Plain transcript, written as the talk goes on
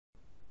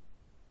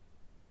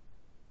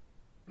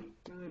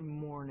Good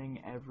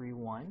morning,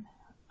 everyone.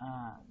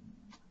 Um,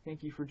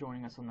 Thank you for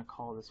joining us on the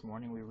call this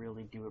morning. We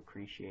really do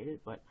appreciate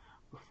it. But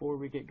before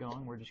we get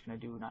going, we're just going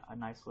to do a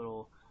nice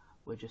little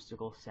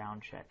logistical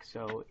sound check.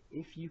 So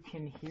if you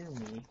can hear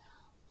me,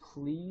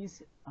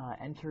 please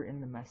enter in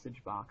the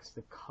message box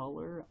the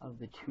color of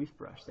the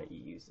toothbrush that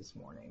you used this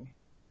morning,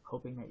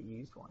 hoping that you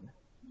used one.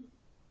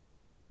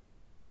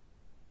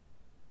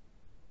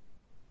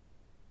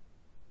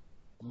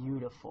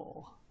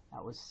 Beautiful.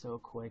 That was so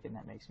quick, and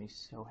that makes me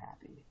so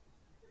happy.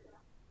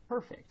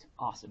 Perfect.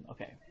 Awesome.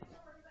 Okay.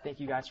 Thank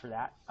you guys for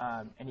that.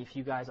 And if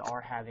you guys are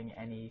having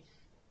any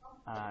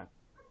uh,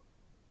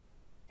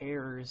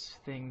 errors,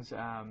 things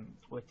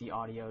with the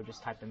audio,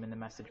 just type them in the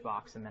message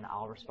box, and then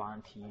I'll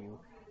respond to you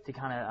to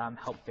kind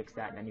of help fix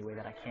that in any way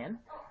that I can.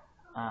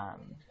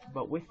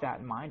 But with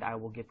that in mind, I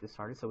will get this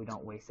started so we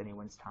don't waste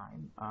anyone's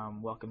time.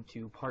 Welcome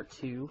to part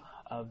 2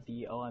 of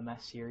the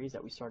OMS series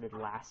that we started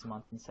last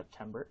month in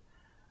September.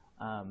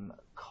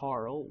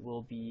 Carl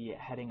will be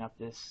heading up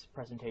this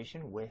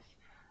presentation with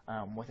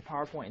a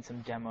PowerPoint and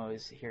some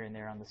demos here and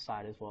there on the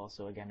side as well.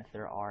 So again, if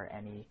there are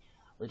any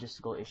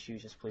logistical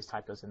issues, just please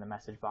type those in the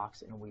message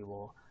box and we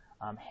will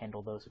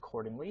handle those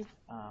accordingly.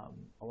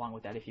 Along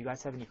with that, if you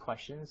guys have any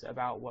questions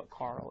about what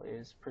Carl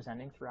is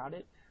presenting throughout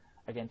it,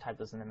 again, type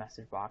those in the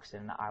message box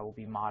and I will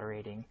be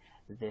moderating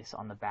this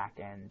on the back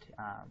end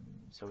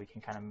so we can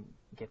kind of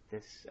get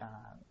this,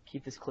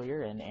 keep this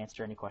clear and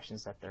answer any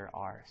questions that there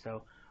are.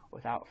 So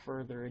without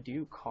further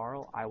ado,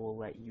 Carl, I will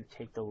let you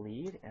take the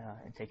lead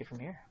and take it from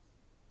here.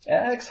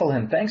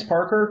 Excellent. Thanks,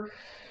 Parker.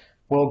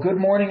 Well, good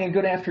morning and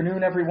good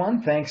afternoon,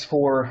 everyone. Thanks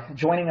for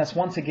joining us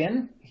once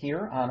again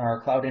here on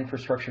our Cloud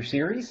Infrastructure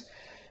series.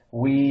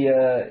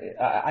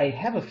 I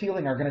have a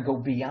feeling are going to go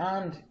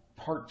beyond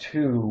part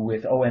 2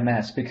 with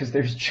OMS because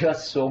there's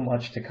just so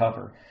much to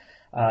cover.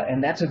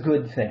 And that's a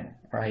good thing,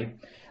 right?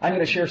 I'm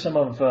going to share some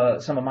of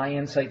my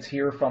insights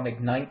here from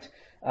Ignite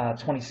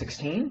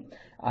 2016.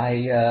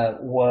 I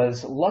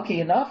was lucky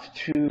enough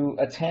to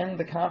attend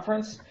the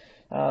conference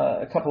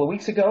a couple of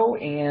weeks ago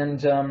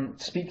and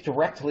speak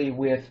directly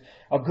with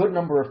a good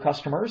number of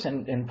customers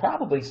and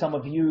probably some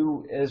of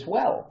you as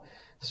well.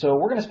 So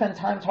we're going to spend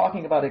time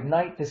talking about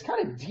Ignite. This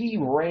kind of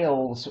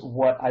derails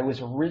what I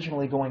was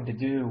originally going to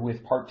do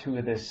with part 2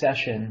 of this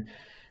session,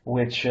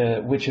 which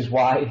is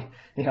why,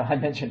 I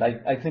mentioned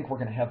I think we're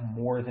going to have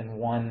more than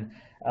one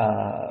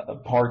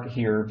part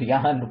here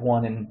beyond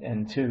 1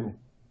 and 2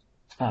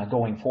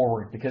 going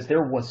forward, because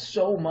there was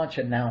so much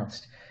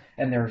announced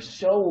and there are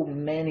so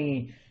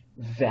many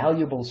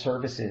valuable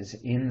services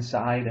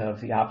inside of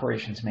the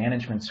operations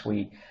management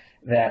suite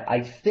that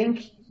I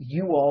think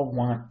you all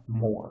want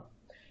more.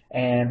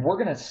 And we're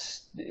going to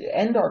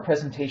end our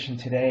presentation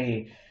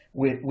today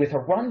with a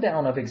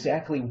rundown of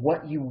exactly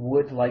what you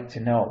would like to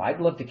know.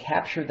 I'd love to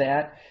capture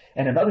that.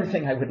 And another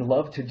thing I would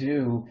love to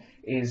do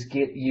is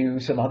get you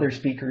some other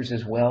speakers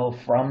as well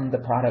from the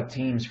product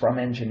teams, from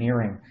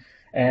engineering.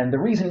 And the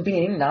reason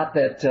being, not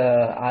that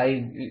I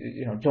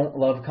don't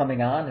love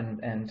coming on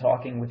and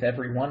talking with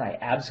everyone. I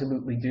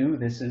absolutely do.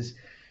 This is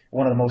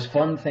one of the most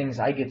fun things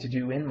I get to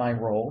do in my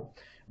role.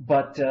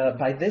 But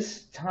by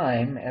this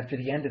time, after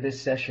the end of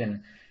this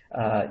session,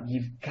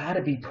 you've got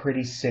to be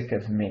pretty sick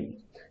of me.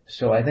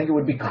 So I think it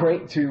would be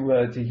great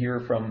to hear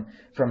from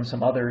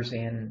some others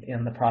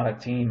in the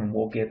product team, and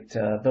we'll get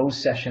those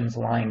sessions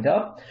lined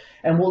up.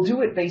 And we'll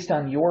do it based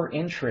on your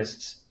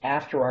interests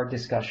after our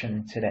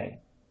discussion today.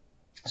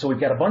 So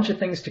we've got a bunch of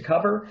things to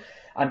cover.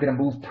 I'm going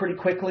to move pretty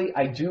quickly.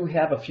 I do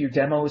have a few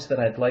demos that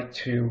I'd like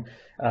to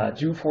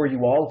do for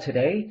you all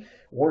today.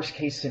 Worst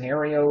case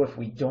scenario, if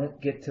we don't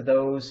get to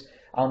those,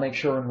 I'll make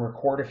sure and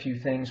record a few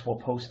things. We'll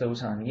post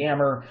those on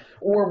Yammer,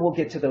 or we'll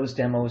get to those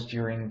demos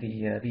during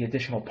the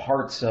additional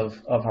parts of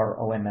our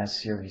OMS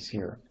series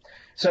here.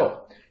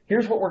 So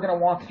here's what we're going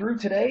to walk through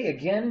today.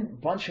 Again,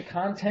 bunch of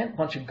content,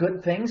 bunch of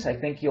good things I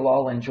think you'll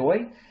all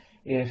enjoy.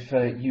 If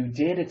you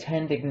did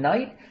attend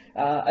Ignite,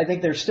 I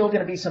think there's still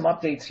going to be some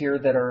updates here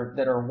that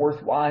are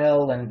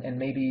worthwhile and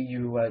maybe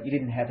you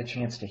didn't have a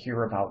chance to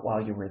hear about while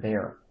you were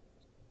there.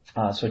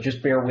 So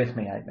just bear with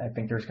me. I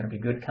think there's going to be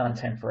good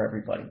content for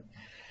everybody.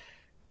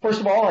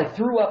 First of all, I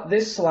threw up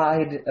this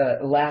slide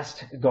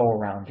last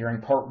go-around during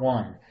part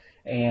 1,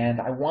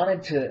 and I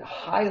wanted to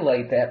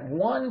highlight that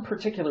one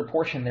particular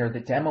portion there,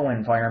 the demo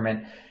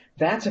environment.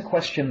 That's a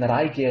question that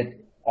I get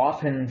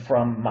often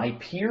from my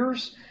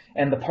peers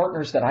and the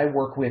partners that I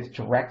work with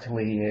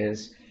directly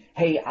is,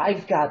 hey,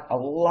 I've got a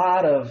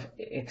lot of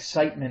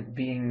excitement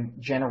being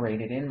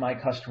generated in my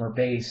customer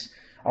base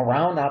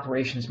around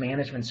Operations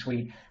Management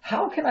Suite.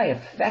 How can I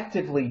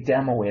effectively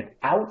demo it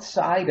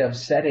outside of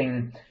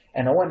setting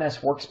an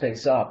OMS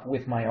workspace up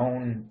with my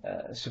own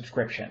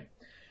subscription?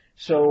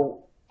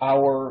 So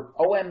our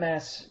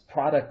OMS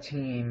product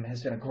team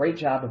has done a great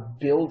job of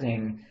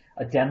building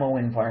a demo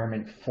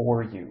environment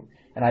for you.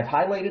 And I've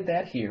highlighted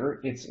that here.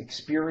 It's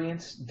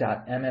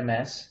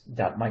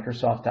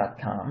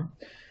experience.mms.microsoft.com.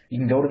 You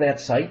can go to that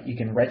site, you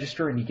can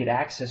register, and you get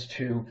access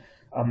to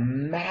a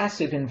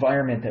massive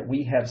environment that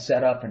we have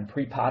set up and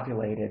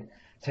pre-populated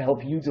to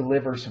help you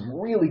deliver some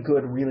really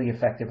good, really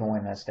effective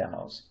OMS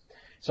demos.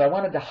 So I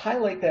wanted to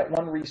highlight that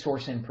one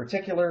resource in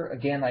particular.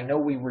 Again, I know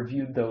we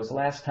reviewed those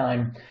last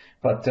time,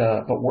 but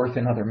worth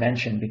another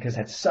mention because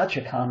that's such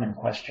a common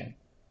question.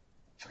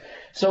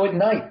 So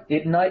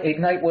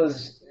Ignite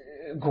was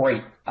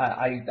great.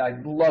 I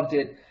loved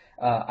it.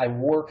 I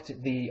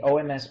worked the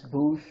OMS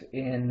booth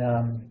in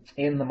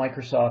the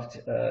Microsoft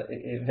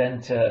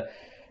event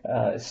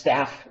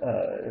staff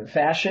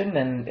fashion,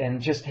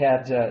 and just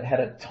had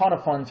a ton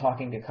of fun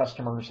talking to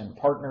customers and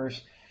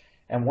partners.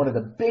 And one of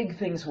the big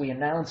things we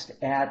announced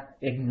at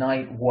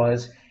Ignite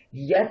was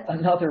yet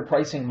another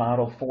pricing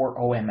model for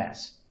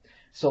OMS.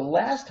 So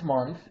last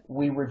month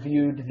we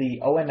reviewed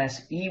the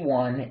OMS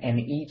E1 and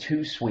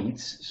E2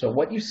 suites. So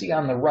what you see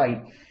on the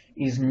right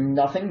is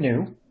nothing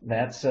new.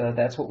 That's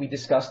what we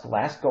discussed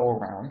last go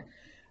around.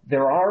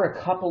 There are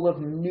a couple of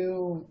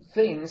new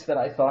things that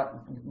I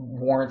thought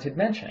warranted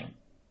mentioning.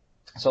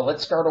 So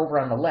let's start over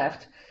on the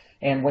left.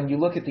 And when you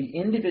look at the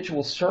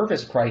individual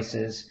service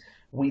prices,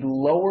 we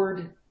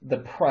lowered the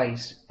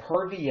price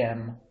per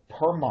VM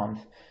per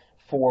month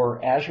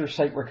for Azure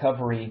Site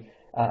Recovery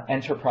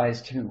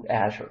Enterprise to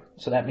Azure.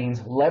 So that means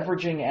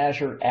leveraging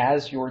Azure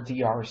as your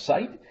DR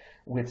site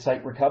with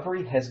Site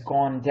Recovery has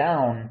gone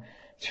down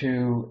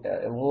to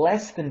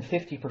less than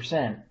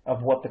 50%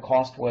 of what the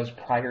cost was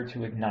prior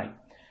to Ignite.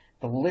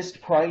 The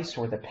list price,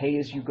 or the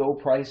pay-as-you-go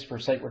price for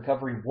Site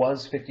Recovery,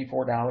 was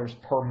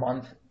 $54 per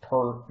month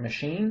per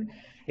machine.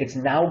 It's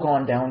now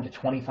gone down to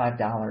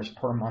 $25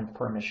 per month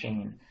per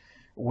machine,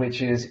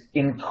 which is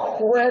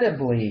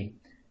incredibly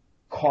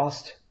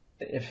cost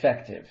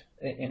effective,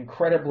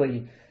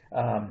 incredibly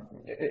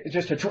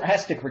just a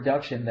drastic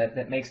reduction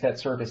that makes that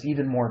service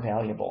even more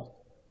valuable.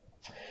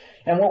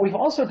 And what we've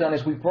also done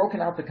is we've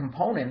broken out the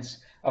components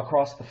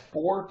across the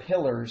 4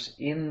 pillars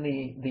in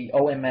the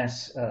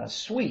OMS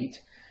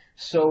suite,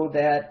 so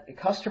that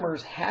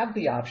customers have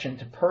the option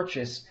to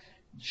purchase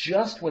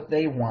just what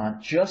they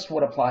want, just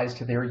what applies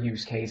to their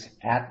use case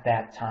at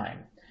that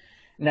time.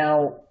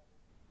 Now,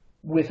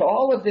 with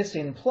all of this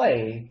in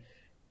play,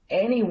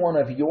 any one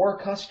of your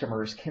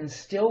customers can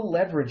still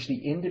leverage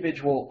the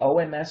individual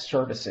OMS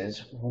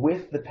services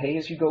with the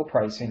pay-as-you-go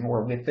pricing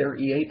or with their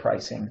EA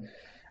pricing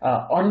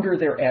under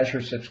their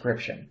Azure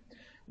subscription.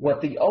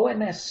 What the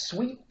OMS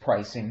suite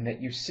pricing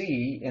that you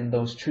see in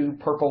those 2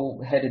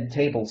 purple-headed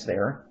tables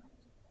there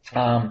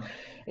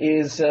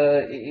is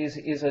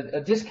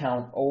a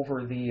discount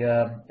over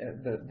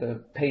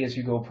the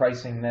pay-as-you-go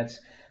pricing that's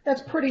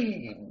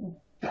pretty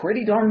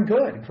darn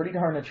good, pretty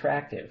darn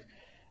attractive.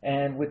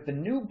 And with the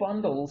new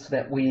bundles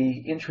that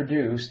we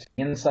introduced,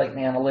 Insight and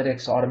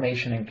Analytics,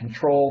 Automation and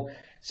Control,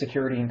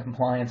 Security and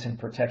Compliance, and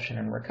Protection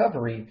and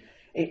Recovery,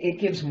 it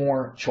gives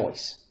more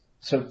choice.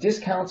 So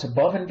discounts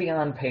above and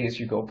beyond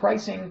pay-as-you-go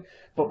pricing,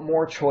 but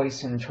more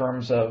choice in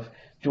terms of,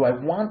 do I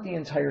want the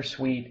entire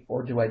suite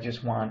or do I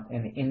just want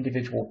an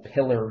individual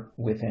pillar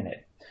within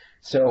it?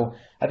 So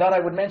I thought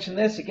I would mention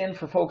this again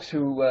for folks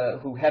who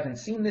haven't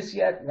seen this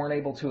yet, weren't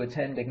able to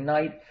attend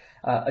Ignite,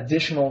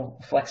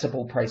 additional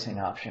flexible pricing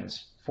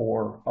options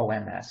for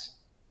OMS.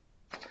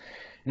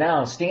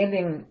 Now,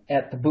 standing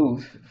at the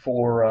booth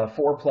for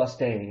 4+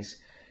 days,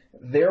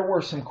 there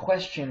were some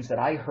questions that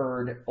I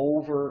heard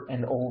over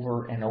and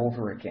over and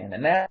over again.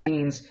 And that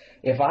means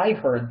if I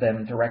heard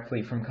them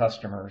directly from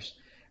customers,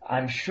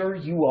 I'm sure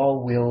you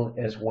all will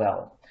as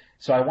well.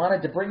 So I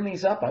wanted to bring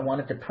these up. I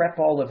wanted to prep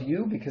all of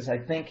you because I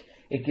think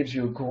it gives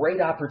you a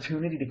great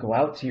opportunity to go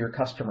out to your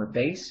customer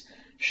base,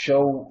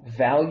 show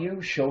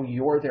value, show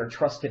you're their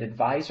trusted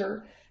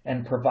advisor,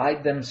 and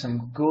provide them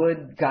some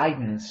good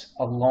guidance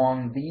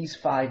along these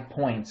 5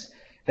 points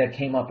that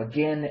came up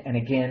again and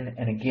again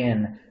and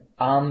again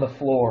on the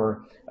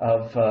floor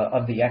of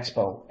the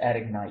expo at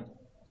Ignite.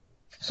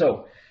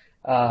 So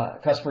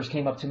customers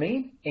came up to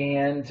me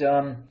and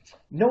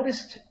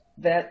noticed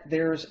that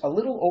there's a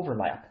little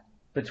overlap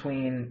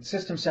between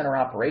System Center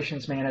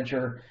Operations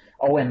Manager,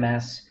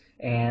 OMS,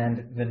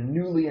 and the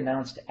newly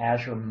announced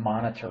Azure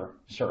Monitor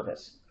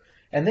service.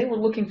 And they were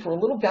looking for a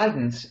little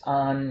guidance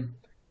on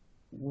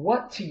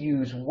what to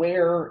use,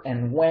 where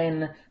and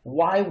when,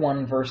 why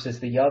one versus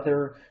the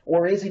other,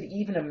 or is it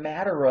even a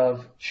matter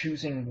of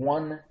choosing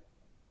one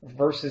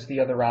versus the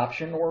other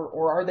option,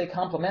 or are they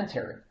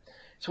complementary?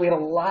 So we had a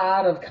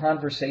lot of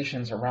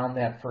conversations around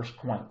that first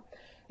point.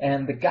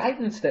 And the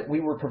guidance that we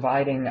were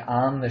providing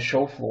on the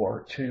show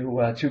floor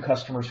to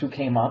customers who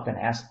came up and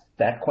asked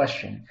that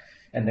question,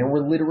 and there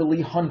were literally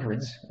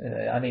hundreds,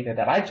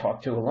 that I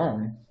talked to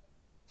alone,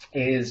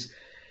 is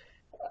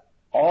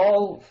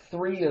all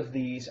 3 of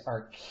these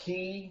are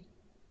key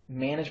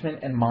management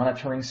and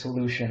monitoring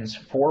solutions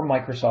for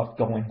Microsoft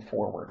going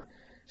forward.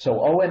 So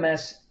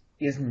OMS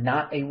is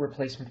not a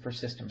replacement for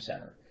System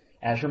Center.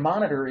 Azure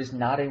Monitor is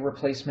not a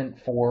replacement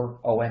for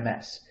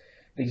OMS.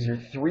 These are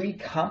 3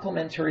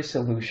 complementary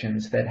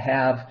solutions that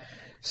have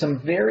some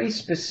very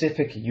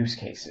specific use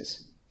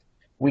cases.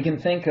 We can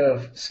think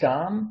of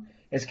SCOM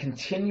as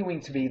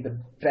continuing to be the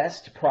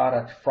best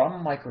product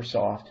from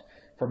Microsoft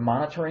for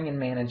monitoring and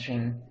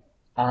managing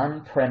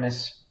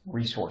on-premise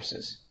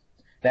resources.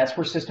 That's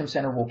where System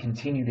Center will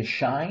continue to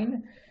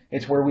shine.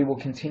 It's where we will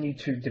continue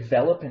to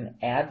develop and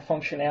add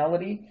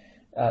functionality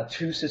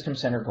to System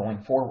Center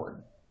going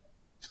forward.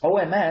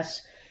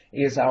 OMS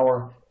is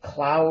our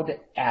cloud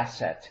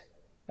asset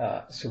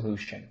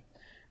solution.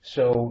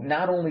 So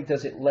not only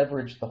does it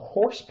leverage the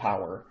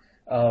horsepower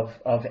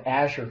of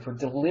Azure for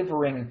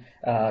delivering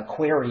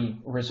query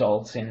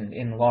results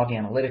in log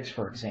analytics,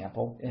 for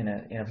example, in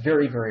a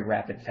very, very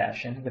rapid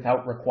fashion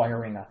without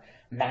requiring a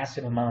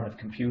massive amount of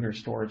computer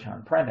storage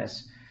on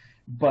premise,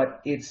 but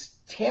it's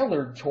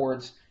tailored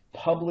towards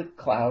public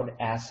cloud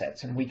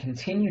assets. And we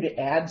continue to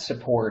add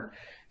support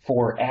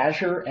for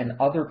Azure and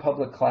other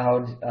public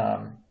cloud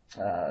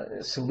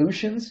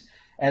solutions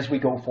as we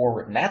go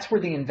forward. And that's where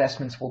the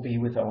investments will be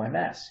with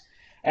OMS.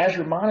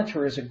 Azure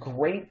Monitor is a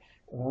great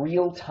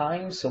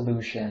real-time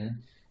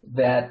solution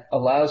that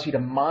allows you to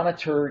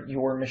monitor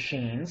your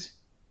machines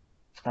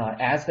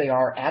as they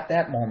are at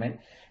that moment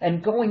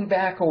and going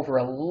back over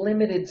a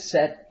limited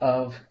set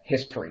of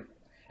history.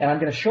 And I'm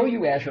going to show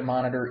you Azure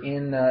Monitor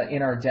in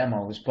our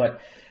demos, but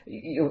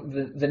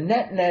the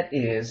net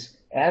is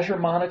Azure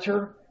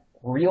Monitor,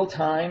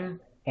 real-time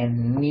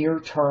and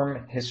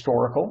near-term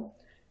historical,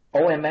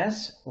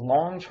 OMS,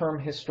 long-term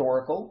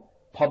historical,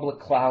 public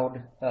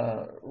cloud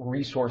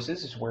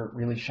resources is where it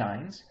really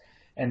shines,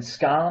 and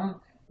SCOM,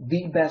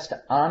 the best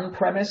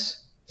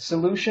on-premise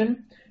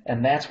solution,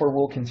 and that's where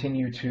we'll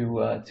continue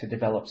to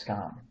develop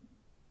SCOM.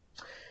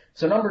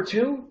 So number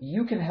two,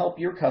 you can help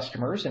your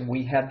customers, and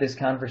we had this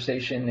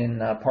conversation in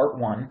part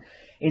one,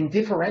 in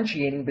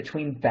differentiating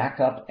between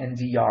backup and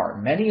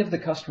DR. Many of the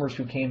customers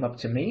who came up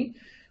to me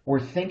were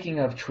thinking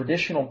of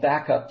traditional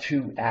backup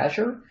to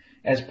Azure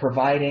as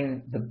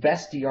providing the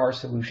best DR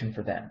solution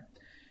for them.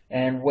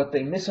 And what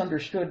they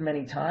misunderstood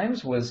many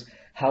times was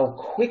how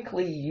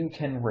quickly you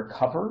can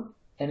recover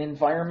an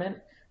environment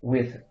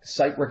with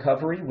site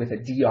recovery with a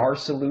DR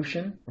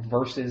solution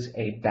versus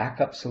a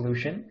backup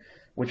solution,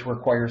 which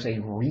requires a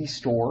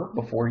restore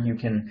before you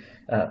can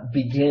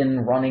begin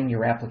running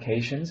your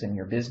applications and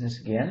your business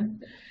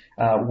again.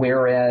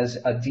 Whereas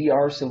a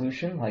DR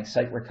solution like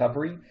site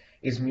recovery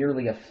is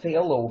merely a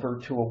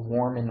failover to a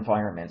warm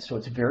environment. So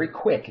it's very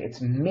quick.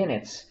 It's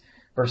minutes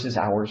versus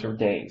hours or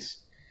days.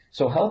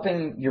 So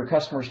helping your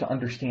customers to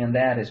understand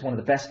that is one of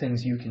the best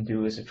things you can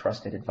do as a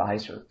trusted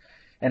advisor.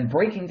 And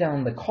breaking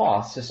down the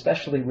costs,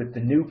 especially with the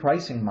new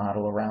pricing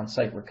model around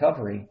site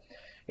recovery,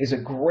 is a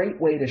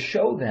great way to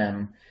show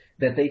them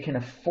that they can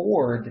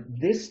afford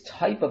this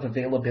type of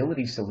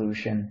availability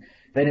solution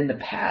that in the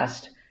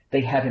past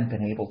they haven't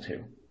been able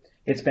to.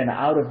 It's been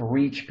out of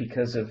reach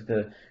because of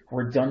the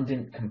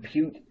redundant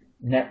compute,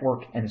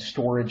 network, and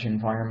storage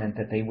environment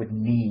that they would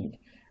need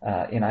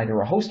in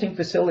either a hosting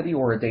facility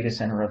or a data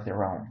center of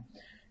their own.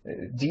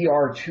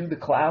 DR to the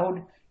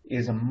cloud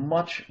is a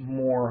much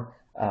more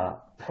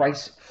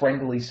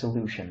price-friendly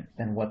solution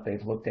than what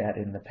they've looked at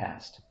in the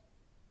past.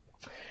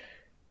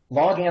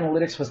 Log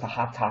analytics was the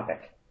hot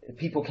topic.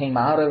 People came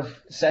out of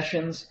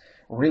sessions,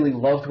 really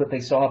loved what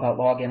they saw about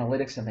log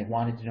analytics, and they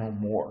wanted to know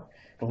more.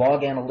 The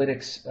log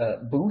analytics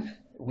booth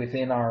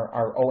within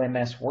our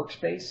OMS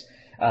workspace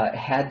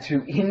had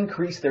to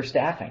increase their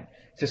staffing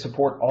to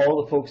support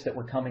all the folks that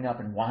were coming up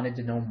and wanted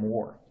to know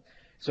more.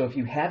 So if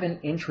you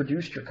haven't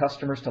introduced your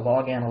customers to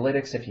log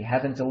analytics, if you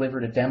haven't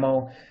delivered a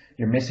demo,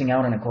 you're missing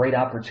out on a great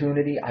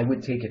opportunity. I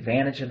would take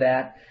advantage of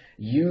that.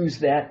 Use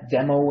that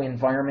demo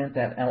environment,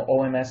 that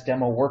OMS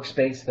demo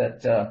workspace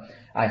that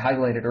I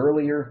highlighted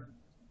earlier.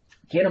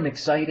 Get them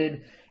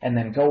excited, and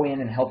then go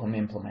in and help them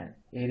implement.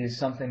 It is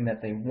something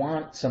that they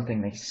want,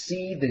 something they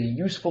see the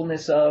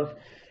usefulness of,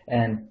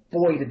 and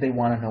boy, did they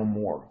want to know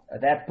more.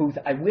 That booth,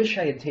 I wish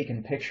I had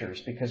taken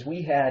pictures because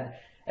we had,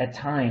 at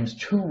times,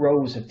 2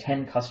 rows of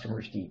 10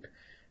 customers deep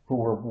who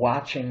were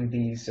watching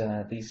these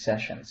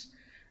sessions.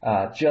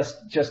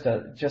 Just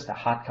a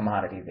hot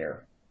commodity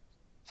there.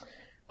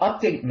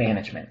 Update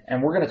management,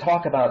 and we're going to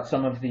talk about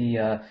some of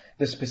the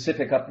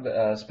specific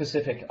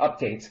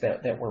updates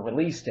that were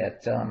released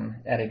at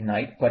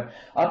Ignite. But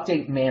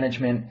update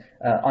management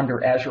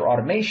under Azure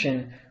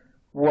Automation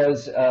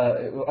was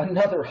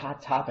another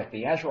hot topic.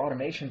 The Azure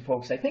Automation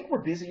folks, I think, were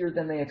busier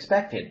than they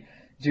expected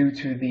due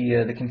to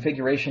the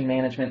configuration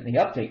management and the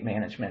update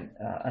management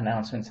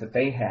announcements that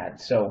they had.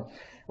 So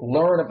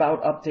learn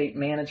about update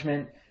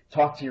management,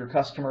 talk to your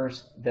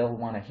customers, they'll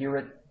want to hear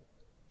it.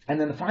 And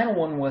then the final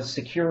one was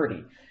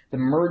security. The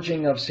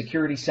merging of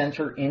Security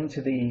Center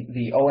into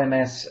the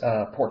OMS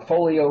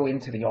portfolio,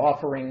 into the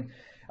offering,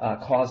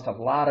 caused a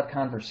lot of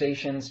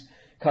conversations.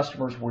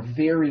 Customers were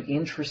very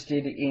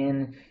interested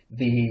in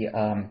the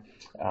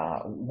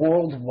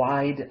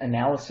worldwide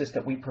analysis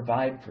that we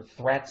provide for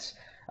threats.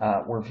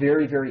 We're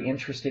very, very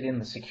interested in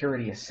the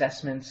security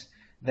assessments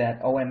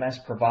that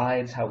OMS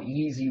provides, how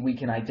easy we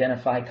can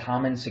identify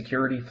common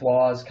security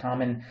flaws,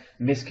 common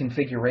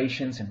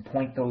misconfigurations, and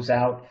point those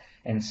out,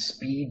 and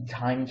speed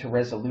time to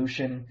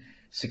resolution.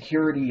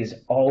 Security is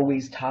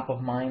always top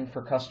of mind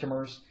for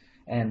customers,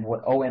 and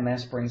what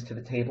OMS brings to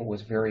the table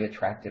was very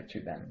attractive to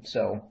them.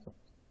 So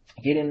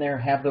get in there,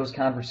 have those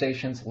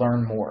conversations,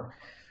 learn more.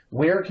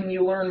 Where can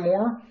you learn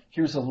more?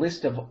 Here's a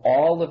list of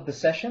all of the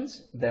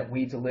sessions that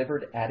we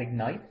delivered at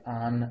Ignite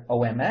on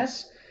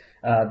OMS.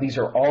 These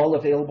are all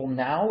available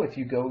now if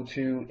you go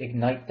to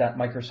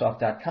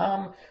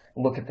ignite.microsoft.com,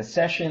 look at the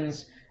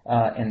sessions,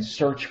 and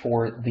search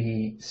for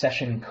the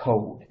session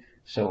code.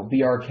 So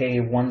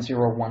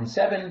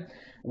BRK1017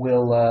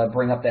 will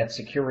bring up that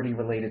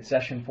security-related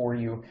session for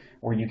you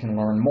where you can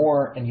learn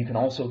more, and you can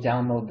also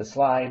download the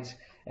slides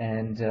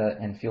and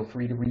feel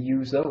free to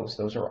reuse those.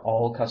 Those are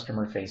all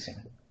customer-facing.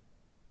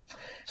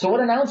 So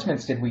what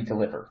announcements did we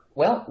deliver?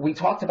 Well, we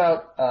talked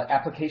about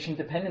application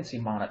dependency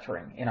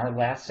monitoring in our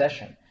last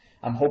session.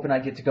 I'm hoping I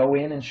get to go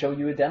in and show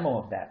you a demo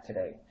of that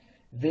today.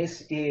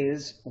 This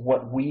is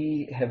what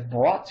we have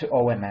brought to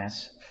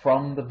OMS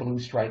from the Blue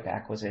Stripe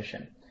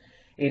acquisition.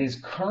 It is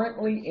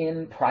currently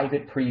in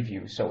private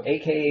preview, so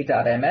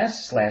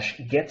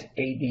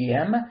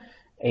aka.ms/getadm,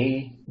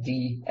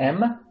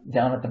 ADM,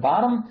 down at the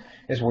bottom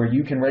is where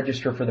you can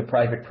register for the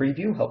private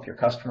preview, help your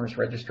customers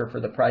register for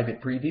the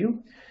private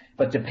preview.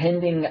 But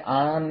depending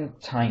on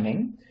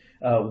timing,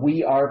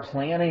 we are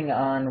planning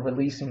on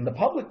releasing the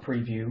public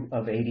preview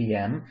of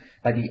ADM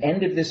by the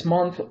end of this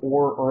month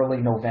or early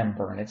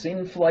November. And it's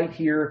in flight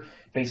here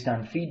based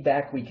on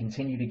feedback we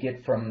continue to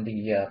get from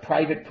the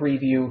private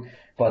preview.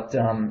 But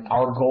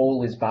our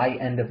goal is by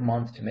end of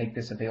month to make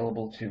this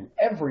available to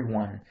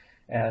everyone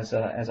as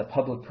a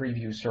public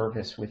preview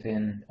service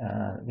within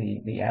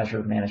the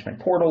Azure Management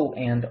Portal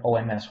and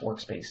OMS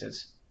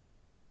workspaces.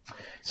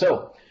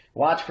 So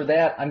watch for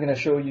that. I'm going to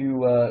show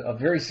you a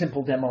very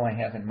simple demo I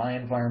have in my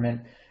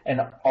environment, an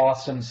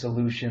awesome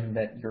solution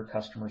that your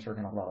customers are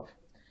going to love.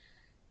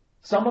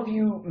 Some of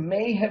you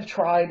may have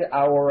tried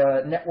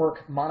our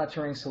network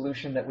monitoring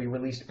solution that we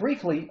released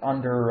briefly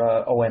under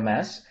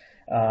OMS.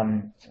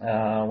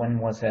 When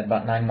was that?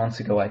 About 9 months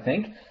ago, I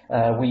think.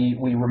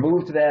 We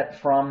removed that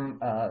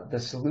from the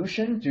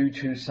solution due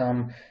to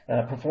some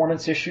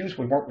performance issues.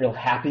 We weren't real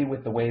happy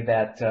with the way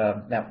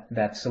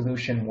that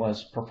solution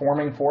was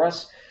performing for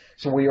us.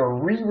 So we are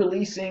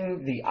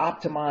re-releasing the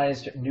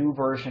optimized new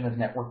version of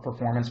network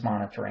performance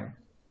monitoring.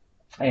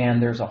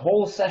 And there's a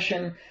whole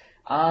session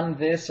on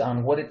this,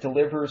 on what it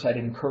delivers. I'd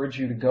encourage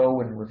you to go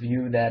and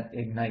review that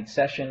Ignite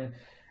session.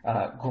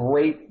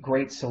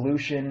 Great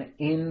solution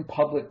in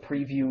public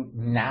preview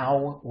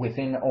now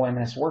within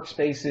OMS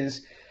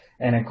workspaces,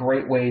 and a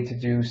great way to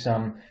do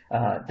some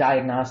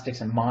diagnostics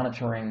and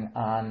monitoring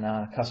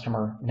on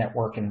customer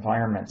network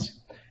environments.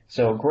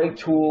 So great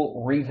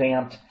tool,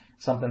 revamped,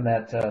 something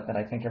that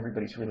I think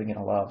everybody's really going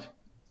to love.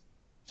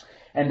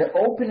 And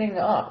opening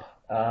up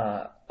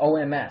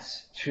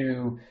OMS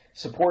to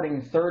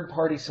supporting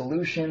third-party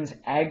solutions,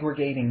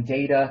 aggregating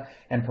data,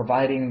 and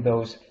providing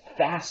those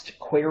fast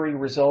query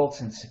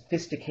results and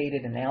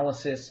sophisticated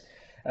analysis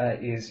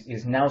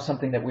is now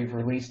something that we've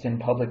released in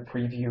public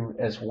preview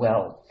as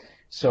well.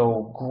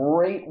 So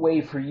great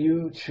way for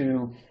you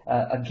to,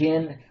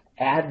 again,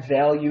 add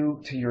value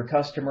to your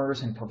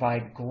customers and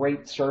provide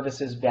great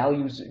services,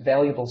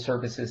 valuable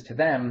services to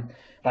them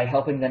by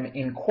helping them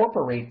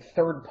incorporate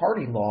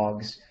third-party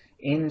logs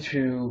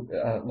into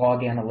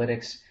log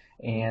analytics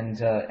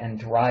and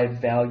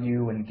drive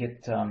value and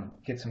get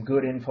some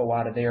good info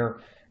out of there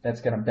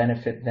that's going to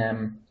benefit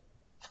them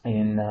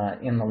in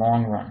the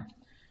long run.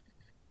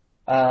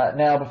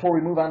 Now, before we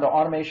move on to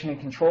automation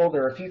and control,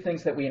 there are a few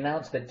things that we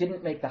announced that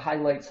didn't make the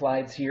highlight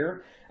slides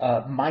here.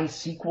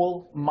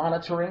 MySQL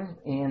monitoring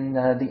in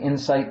the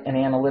Insight and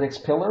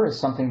Analytics pillar is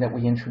something that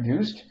we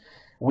introduced.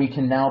 We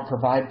can now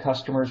provide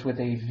customers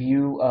with a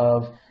view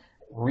of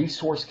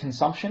resource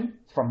consumption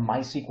from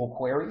MySQL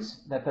queries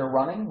that they're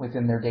running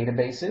within their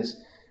databases.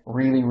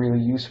 Really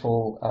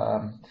useful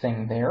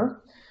thing there.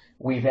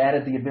 We've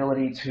added the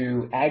ability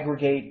to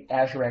aggregate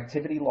Azure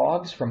activity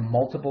logs from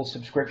multiple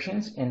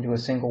subscriptions into a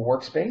single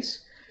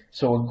workspace.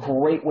 So a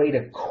great way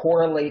to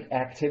correlate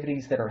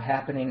activities that are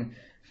happening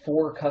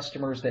for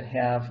customers that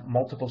have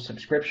multiple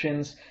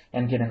subscriptions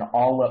and get an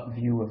all-up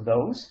view of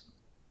those.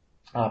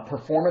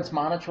 Performance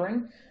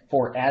monitoring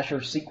for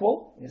Azure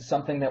SQL is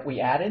something that we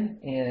added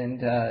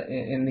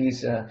in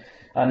these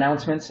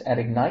announcements at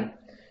Ignite.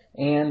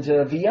 And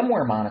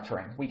VMware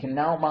monitoring. We can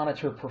now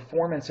monitor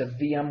performance of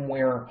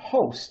VMware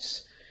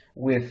hosts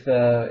with,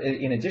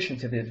 in addition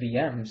to the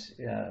VMs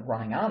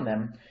running on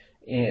them,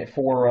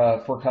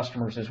 for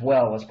customers as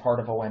well as part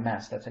of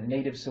OMS. That's a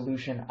native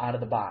solution out of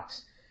the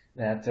box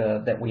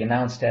that we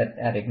announced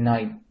at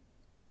Ignite.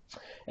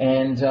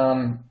 And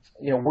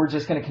we're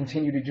just going to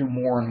continue to do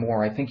more and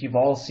more. I think you've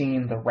all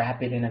seen the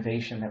rapid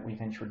innovation that we've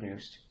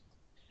introduced.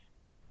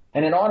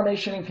 And in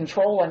automation and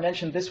control, I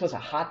mentioned this was a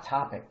hot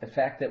topic, the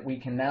fact that we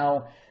can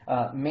now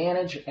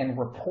manage and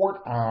report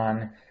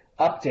on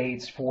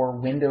updates for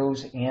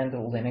Windows and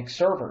Linux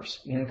servers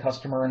in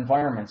customer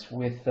environments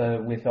with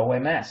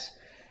OMS.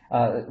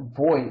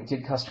 Boy,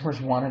 did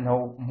customers want to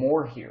know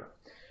more here.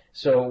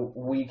 So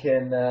we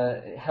can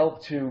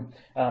help to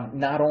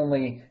not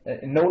only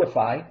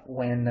notify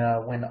when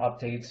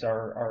updates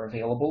are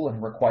available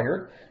and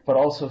required, but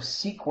also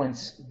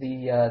sequence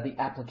the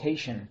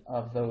application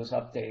of those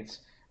updates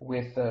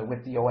with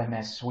the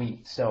OMS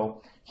suite.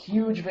 So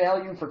huge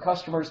value for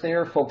customers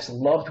there. Folks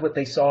loved what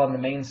they saw in the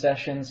main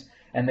sessions,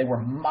 and they were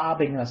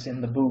mobbing us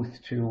in the booth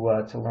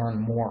to learn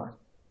more,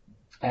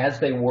 as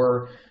they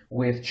were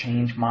with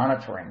change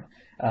monitoring.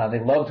 They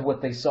loved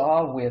what they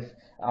saw with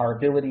our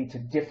ability to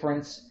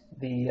difference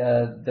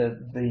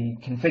the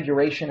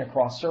configuration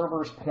across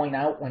servers, point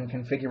out when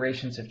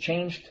configurations have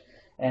changed,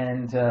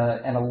 and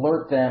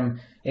alert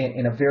them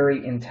in a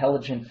very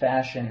intelligent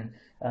fashion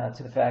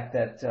to the fact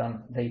that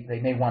they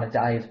may want to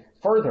dive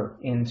further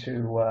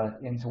into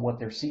what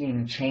they're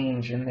seeing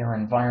change in their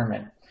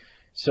environment.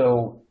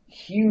 So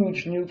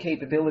huge new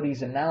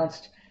capabilities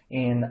announced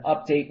in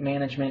update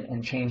management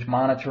and change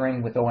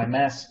monitoring with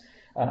OMS.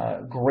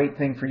 Great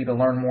thing for you to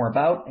learn more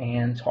about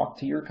and talk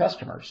to your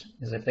customers,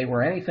 because if they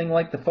were anything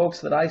like the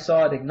folks that I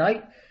saw at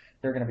Ignite,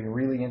 they're going to be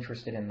really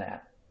interested in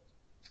that,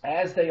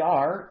 as they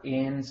are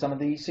in some of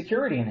the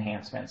security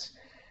enhancements,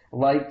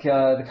 like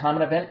the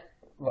common event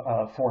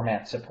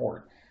format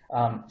support.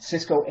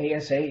 Cisco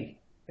ASA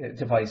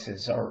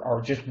devices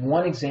are just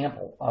one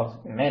example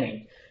of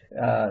many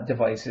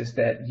devices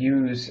that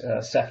use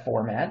CEF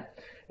format,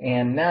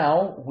 and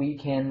now we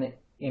can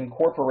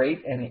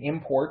incorporate and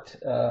import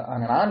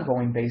on an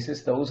ongoing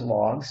basis those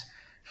logs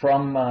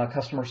from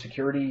customer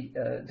security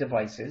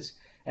devices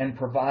and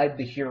provide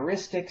the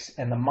heuristics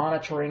and the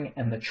monitoring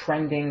and the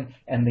trending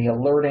and the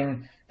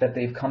alerting that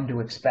they've come to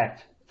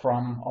expect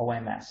from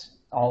OMS,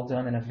 all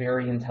done in a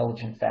very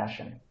intelligent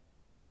fashion.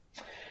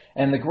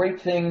 And the great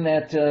thing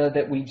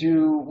that we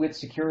do with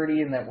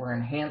security and that we're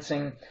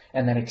enhancing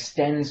and that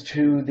extends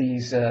to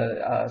these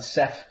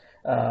CEF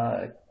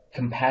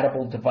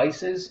compatible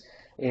devices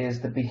is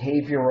the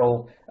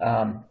behavioral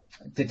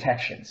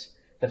detections.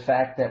 The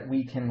fact that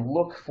we can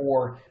look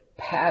for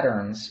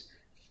patterns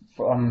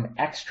from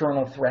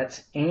external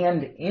threats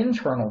and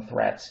internal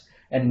threats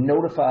and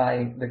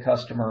notify the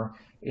customer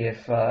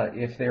if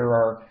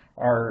there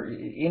are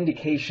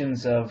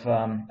indications of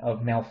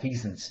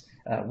malfeasance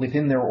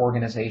within their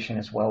organization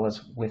as well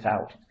as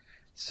without.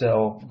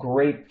 So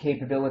great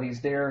capabilities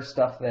there,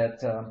 stuff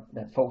that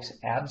folks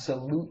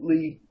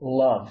absolutely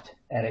loved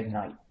at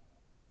Ignite.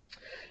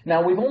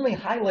 Now, we've only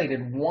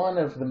highlighted one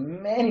of the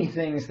many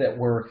things that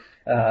were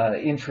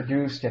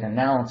introduced and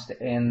announced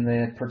in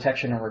the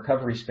protection and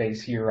recovery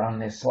space here on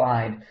this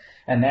slide,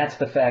 and that's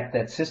the fact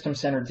that System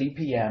Center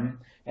DPM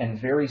and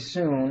very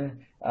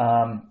soon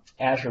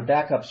Azure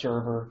Backup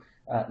Server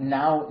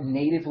now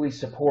natively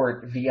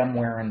support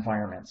VMware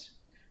environments.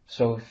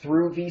 So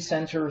through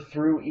vCenter,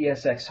 through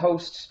ESX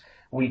hosts,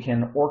 we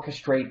can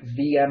orchestrate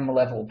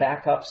VM-level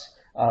backups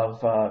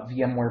of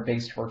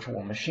VMware-based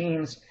virtual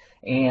machines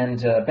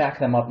and back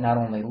them up not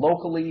only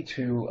locally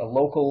to a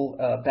local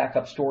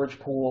backup storage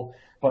pool,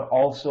 but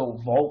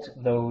also vault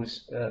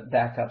those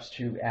backups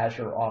to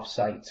Azure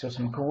offsite. So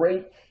some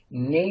great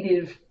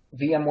native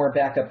VMware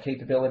backup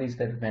capabilities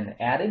that have been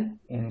added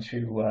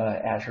into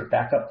Azure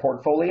Backup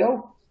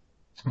portfolio.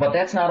 But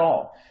that's not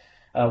all.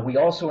 We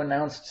also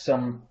announced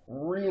some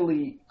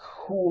really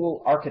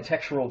cool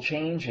architectural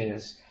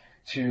changes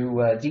to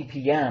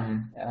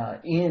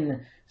DPM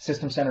in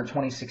System Center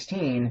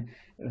 2016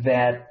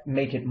 that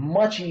make it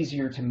much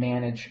easier to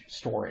manage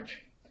storage.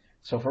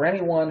 So for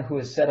anyone who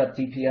has set up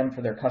DPM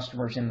for their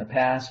customers in the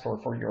past or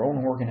for your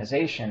own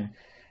organization,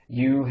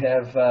 you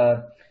have,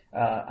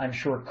 I'm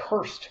sure,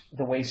 cursed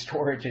the way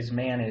storage is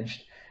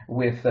managed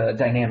with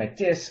dynamic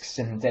disks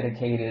and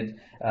dedicated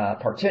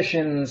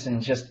partitions,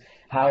 and just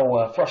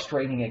how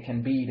frustrating it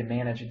can be to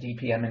manage a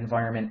DPM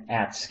environment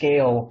at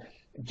scale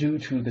due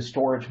to the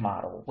storage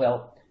model.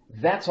 Well,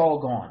 that's all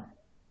gone.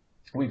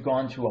 We've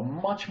gone to a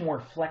much more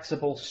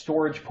flexible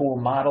storage pool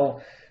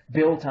model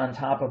built on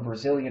top of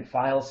resilient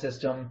file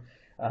system,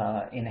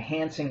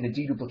 enhancing the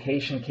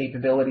deduplication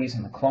capabilities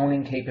and the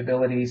cloning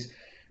capabilities,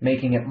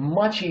 making it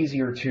much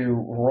easier to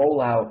roll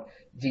out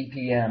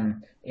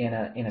DPM in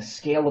a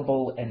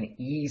scalable and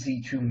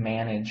easy to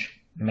manage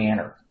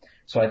manner.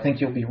 So I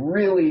think you'll be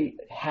really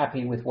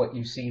happy with what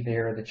you see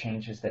there, the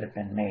changes that have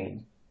been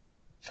made.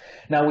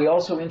 Now, we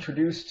also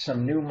introduced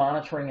some new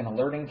monitoring and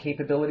alerting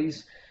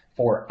capabilities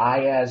for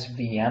IaaS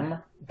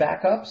VM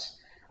backups.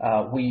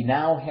 We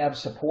now have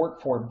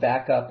support for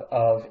backup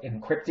of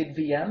encrypted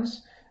VMs,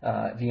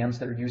 VMs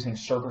that are using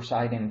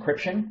server-side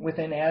encryption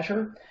within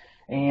Azure.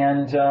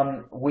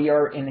 And we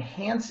are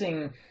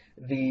enhancing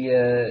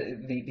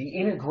the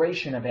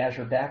integration of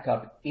Azure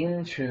Backup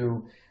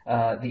into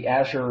the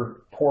Azure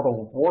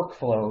portal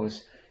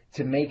workflows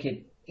to make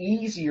it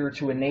easier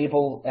to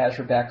enable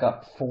Azure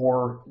Backup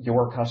for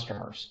your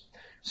customers.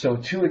 So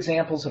two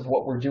examples of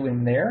what we're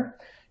doing there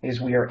is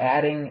we are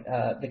adding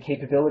the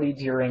capability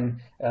during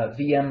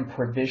VM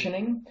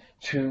provisioning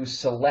to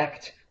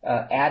select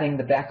adding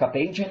the backup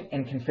agent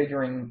and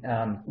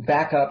configuring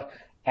backup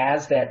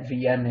as that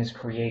VM is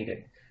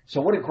created.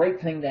 So what a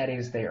great thing that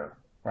is there,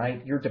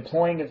 right? You're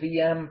deploying a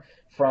VM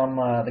from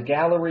the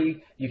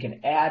gallery, you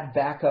can add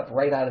backup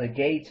right out of the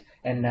gate,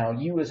 and now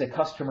you as a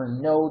customer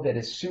know that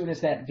as soon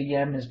as that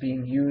VM is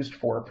being used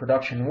for a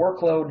production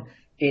workload,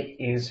 it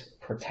is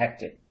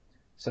protected.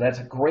 So that's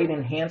a great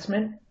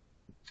enhancement.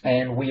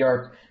 And we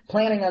are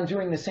planning on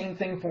doing the same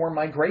thing for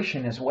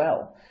migration as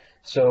well.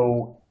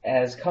 So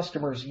as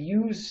customers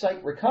use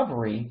site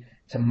recovery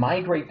to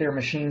migrate their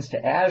machines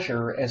to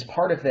Azure, as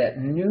part of that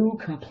new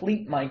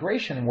complete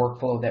migration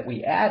workflow that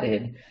we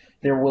added,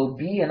 there will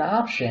be an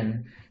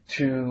option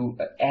to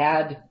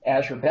add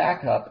Azure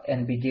Backup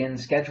and begin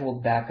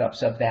scheduled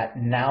backups of that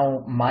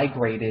now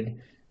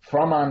migrated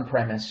from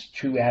on-premise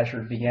to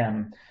Azure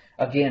VM.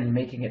 Again,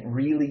 making it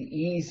really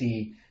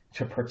easy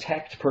to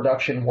protect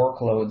production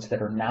workloads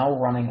that are now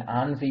running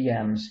on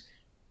VMs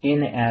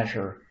in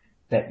Azure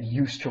that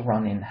used to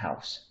run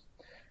in-house.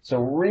 So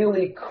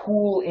really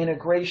cool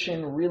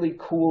integration, really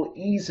cool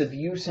ease of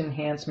use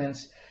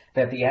enhancements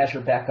that the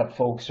Azure Backup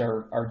folks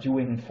are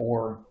doing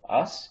for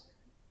us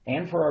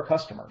and for our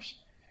customers.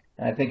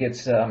 And I think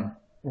it's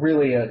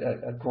really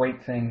a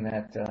great thing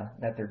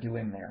that they're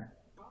doing there.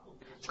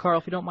 Carl,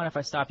 if you don't mind if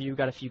I stop you, we've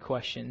got a few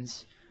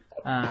questions.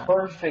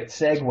 Perfect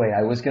segue.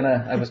 I was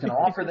gonna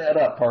offer that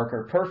up,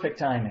 Parker. Perfect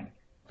timing.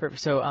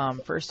 Perfect.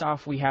 So first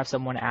off, we have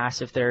someone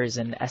ask if there is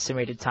an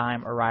estimated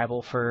time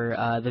arrival for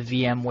the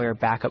VMware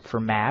backup for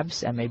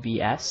MABS,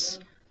 M-A-B-S.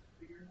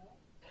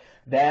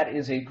 That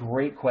is a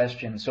great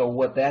question. So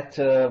what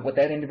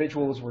that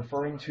individual is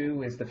referring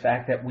to is the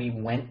fact that we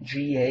went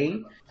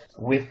GA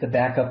with the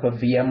backup of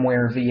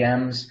VMware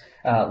VMs,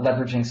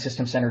 leveraging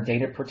System Center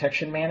Data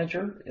Protection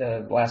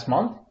Manager last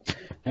month.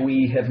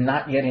 We have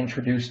not yet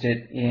introduced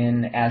it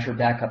in Azure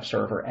Backup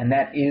Server, and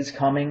that is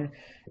coming.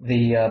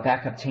 The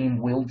backup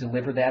team will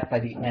deliver that by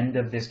the end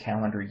of this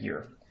calendar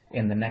year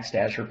in the next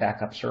Azure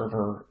Backup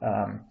Server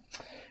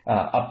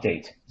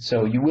update.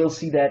 So you will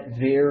see that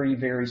very,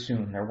 very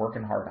soon. They're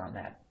working hard on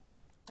that.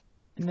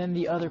 And then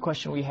the other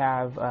question we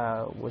have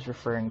was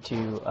referring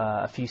to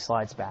a few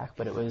slides back,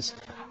 but it was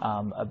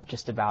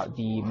just about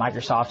the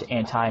Microsoft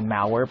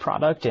anti-malware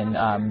product,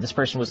 and this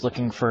person was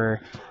looking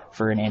for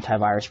an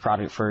antivirus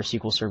product for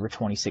SQL Server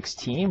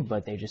 2016,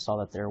 but they just saw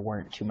that there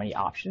weren't too many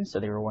options, so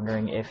they were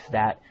wondering if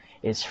that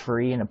is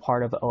free and a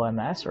part of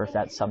OMS, or if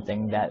that's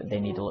something that they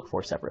need to look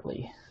for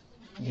separately.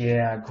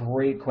 Yeah,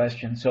 great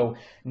question. So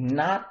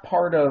not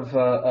part of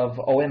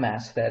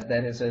OMS. That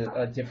is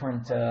a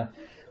different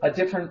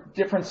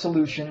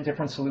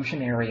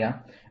solution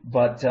area.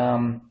 But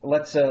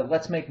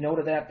let's make note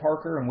of that,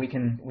 Parker, and we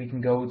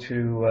can go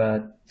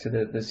to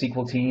the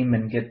SQL team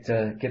and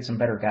get some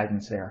better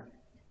guidance there.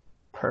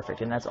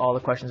 Perfect, and that's all the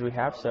questions we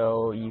have.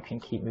 So you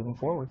can keep moving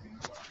forward.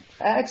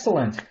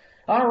 Excellent.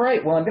 All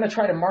right, well, I'm going to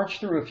try to march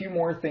through a few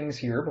more things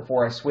here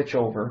before I switch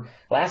over.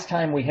 Last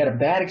time we had a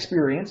bad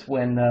experience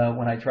when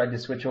I tried to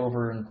switch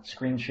over and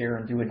screen share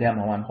and do a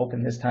demo. I'm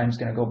hoping this time's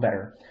going to go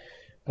better.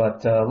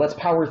 But let's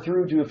power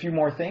through, do a few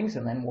more things,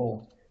 and then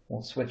we'll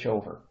switch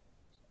over.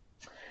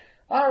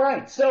 All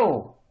right,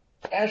 so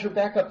Azure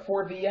Backup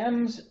for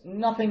VMs,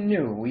 nothing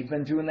new. We've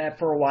been doing that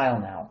for a while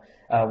now.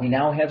 We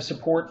now have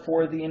support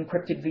for the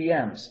encrypted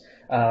VMs.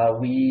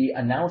 We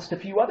announced a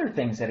few other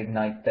things at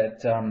Ignite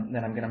that I'm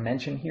going to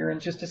mention here in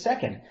just a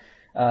second.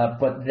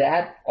 But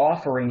that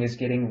offering is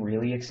getting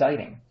really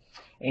exciting.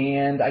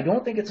 And I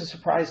don't think it's a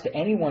surprise to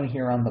anyone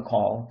here on the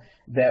call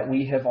that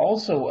we have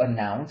also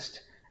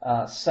announced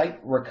site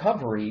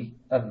recovery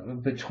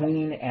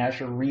between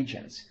Azure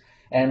regions.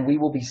 And we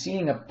will be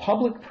seeing a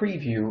public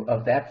preview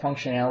of that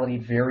functionality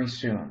very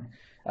soon.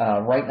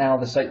 Right now,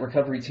 the site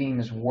recovery team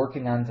is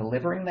working on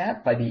delivering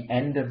that by the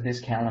end of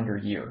this calendar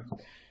year.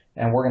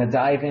 And we're going to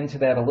dive into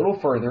that a little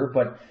further,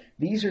 but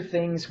these are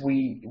things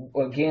we,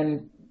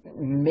 again,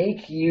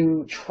 make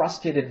you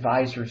trusted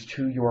advisors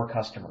to your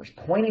customers,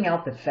 pointing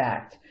out the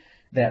fact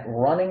that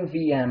running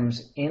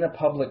VMs in a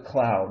public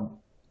cloud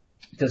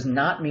does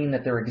not mean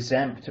that they're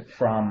exempt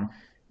from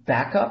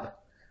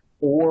backup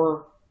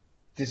or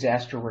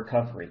disaster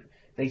recovery.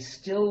 They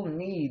still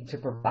need to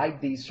provide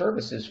these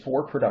services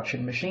for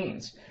production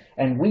machines,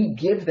 and we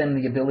give them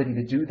the ability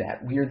to do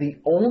that. We are the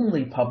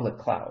only public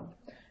cloud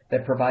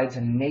that provides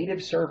a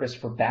native service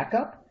for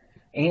backup,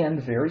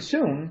 and very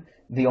soon,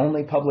 the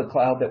only public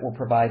cloud that will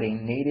provide a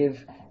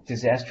native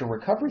disaster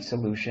recovery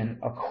solution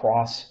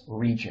across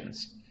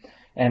regions.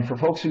 And for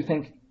folks who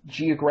think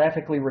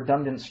geographically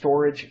redundant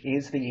storage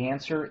is the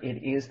answer,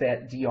 it is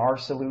that DR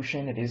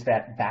solution, it is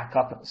that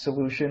backup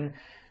solution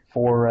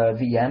for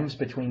VMs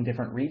between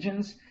different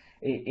regions.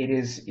 It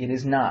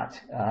is not.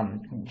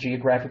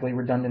 Geographically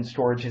redundant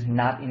storage is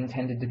not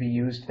intended to be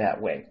used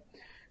that way.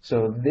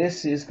 So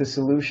this is the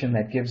solution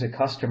that gives a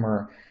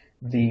customer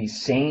the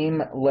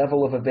same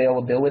level of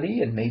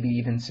availability and maybe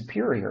even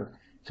superior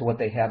to what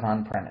they have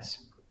on premise.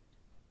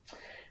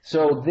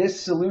 So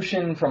this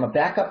solution from a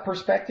backup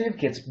perspective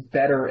gets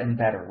better and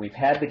better. We've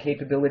had the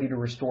capability to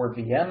restore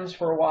VMs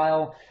for a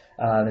while,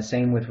 the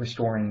same with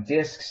restoring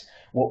disks.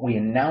 What we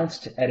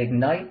announced at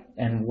Ignite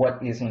and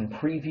what is in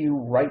preview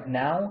right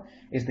now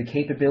is the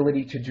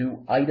capability to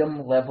do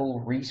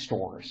item-level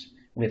restores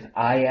with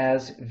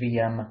IaaS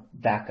VM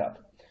backup.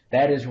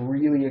 That is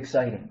really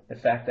exciting. The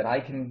fact that I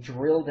can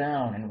drill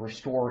down and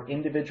restore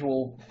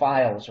individual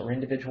files or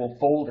individual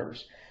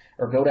folders,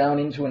 or go down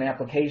into an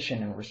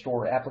application and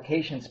restore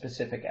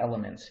application-specific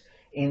elements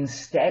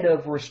instead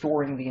of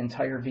restoring the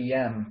entire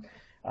VM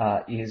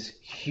is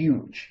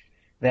huge.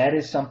 That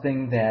is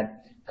something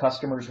that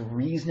customers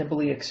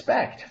reasonably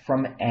expect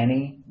from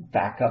any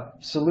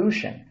backup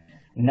solution.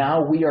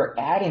 Now we are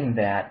adding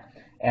that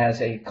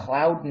as a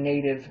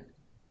cloud-native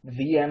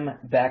VM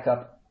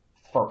backup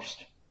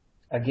first.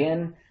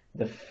 Again,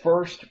 the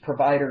first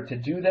provider to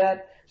do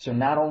that. So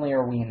not only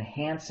are we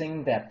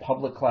enhancing that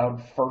public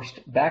cloud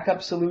first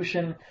backup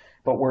solution,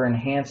 but we're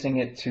enhancing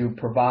it to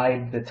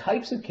provide the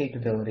types of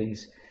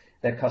capabilities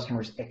that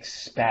customers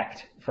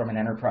expect from an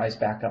enterprise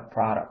backup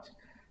product.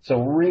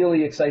 So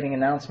really exciting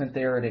announcement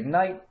there at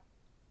Ignite.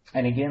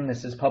 And again,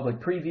 this is public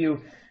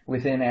preview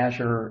within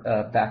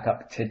Azure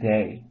Backup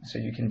today. So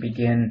you can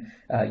begin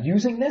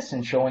using this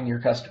and showing your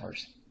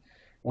customers.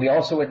 We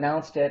also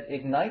announced at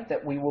Ignite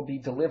that we will be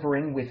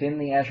delivering within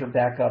the Azure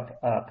Backup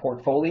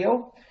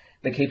portfolio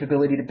the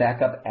capability to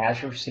back up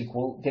Azure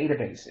SQL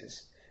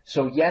databases.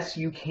 So yes,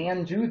 you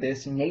can do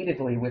this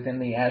natively within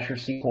the Azure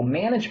SQL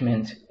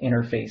management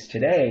interface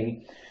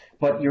today,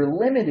 but you're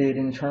limited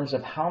in terms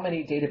of how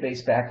many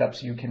database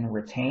backups you can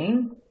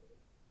retain,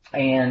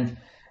 and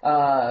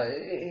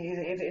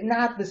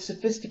not the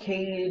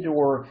sophisticated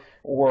or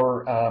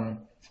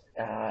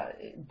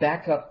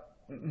backup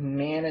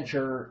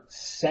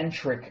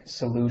manager-centric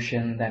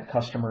solution that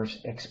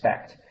customers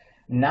expect.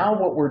 Now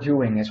what we're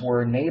doing is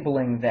we're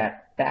enabling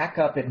that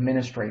backup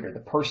administrator, the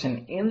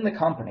person in the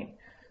company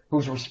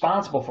who's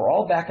responsible for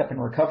all backup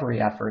and recovery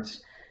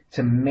efforts,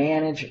 to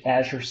manage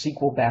Azure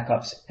SQL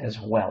backups as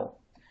well,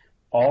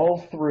 all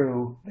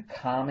through the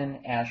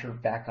common Azure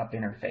Backup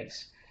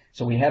interface.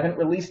 So we haven't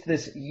released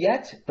this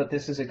yet, but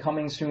this is a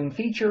coming soon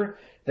feature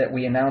that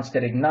we announced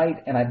at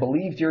Ignite, and I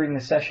believe during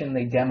the session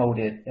they demoed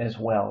it as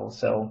well.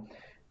 So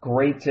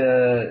great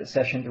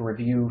session to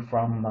review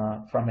from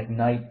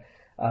Ignite,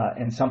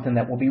 and something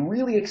that will be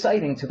really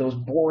exciting to those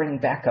boring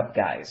backup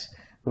guys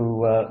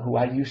who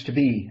I used to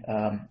be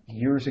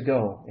years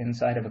ago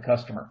inside of a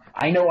customer.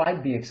 I know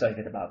I'd be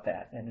excited about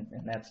that, and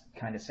that's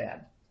kind of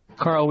sad.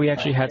 Carl, we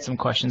actually had some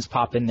questions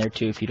pop in there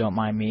too, if you don't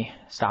mind me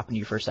stopping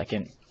you for a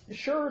second.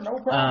 Sure, no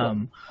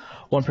problem.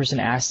 One person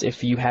asked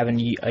if you have a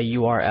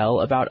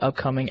URL about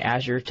upcoming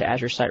Azure to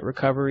Azure Site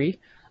Recovery.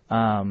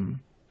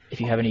 If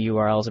you have any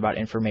URLs about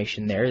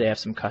information there, they have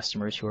some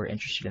customers who are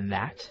interested in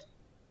that.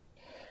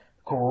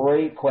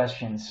 Great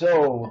question.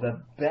 So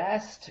the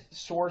best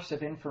source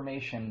of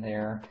information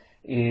there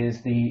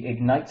is the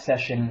Ignite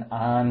session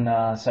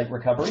on site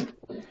recovery.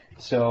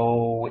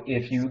 So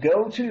if you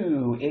go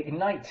to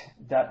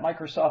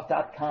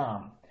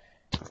ignite.microsoft.com,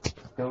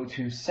 go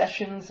to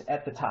sessions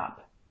at the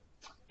top,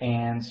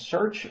 and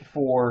search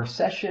for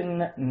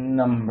session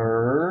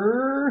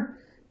number.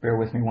 Bear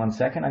with me one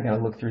second. I got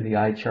to look through the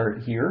eye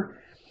chart here.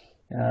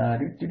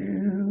 There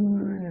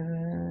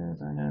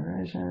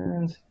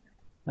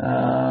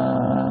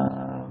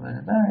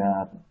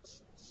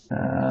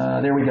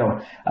we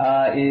go.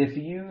 If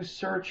you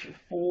search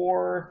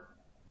for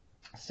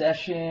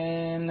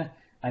session,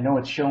 I know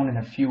it's shown in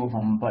a few of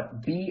them,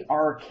 but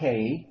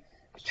BRK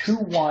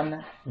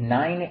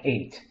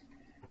 2198.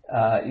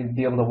 You'd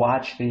be able to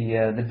watch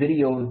the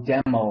video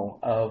demo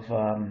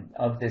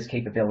of this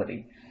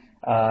capability.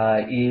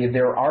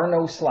 There are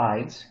no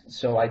slides,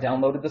 so I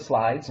downloaded the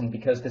slides, and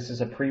because this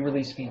is a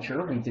pre-release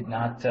feature, we did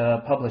not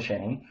publish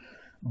any,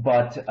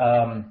 but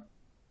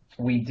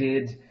we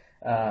did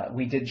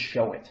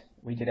show it.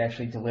 We did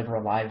actually deliver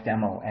a live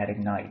demo at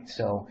Ignite.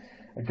 So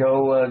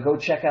go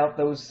check out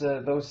those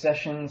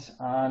sessions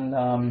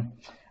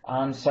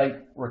on site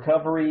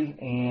recovery,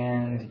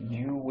 and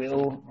you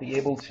will be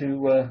able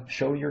to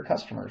show your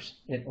customers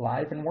it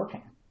live and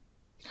working.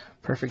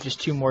 Perfect.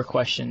 Just two more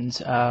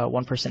questions.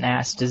 One person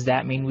asked, does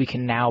that mean we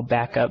can now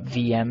back up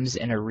VMs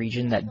in a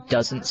region that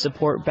doesn't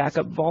support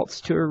backup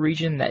vaults to a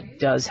region that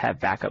does have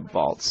backup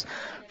vaults?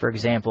 For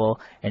example,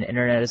 an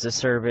Internet as a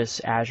Service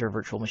Azure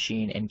virtual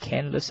machine in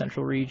Canada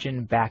Central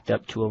region backed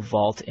up to a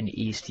vault in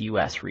East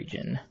US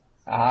region.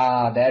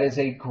 That is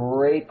a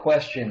great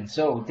question.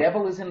 So,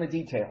 devil is in the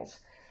details.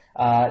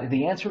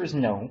 The answer is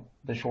no,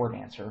 the short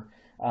answer.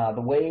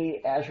 The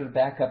way Azure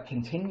Backup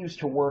continues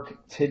to work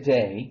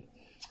today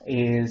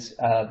is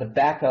the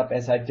backup,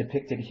 as I've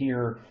depicted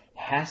here,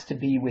 has to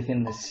be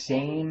within the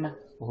same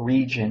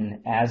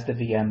region as the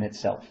VM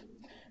itself.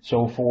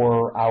 So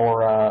for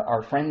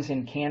our friends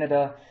in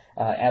Canada,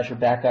 Azure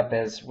Backup,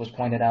 as was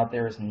pointed out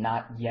there, is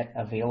not yet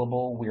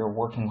available. We are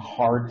working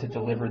hard to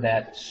deliver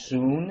that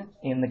soon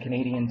in the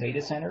Canadian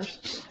data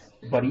centers.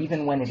 But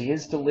even when it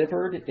is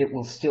delivered, it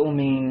will still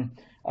mean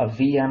a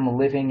VM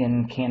living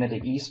in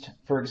Canada East,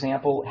 for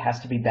example,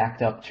 has to be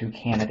backed up to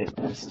Canada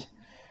East.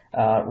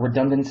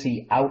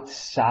 Redundancy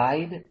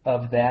outside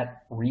of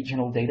that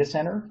regional data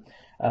center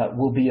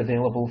will be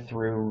available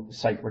through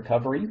site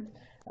recovery.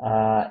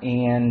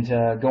 And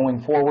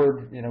going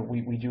forward,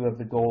 we do have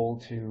the goal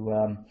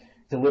to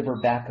deliver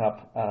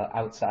backup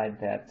outside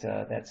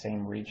that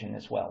same region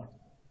as well.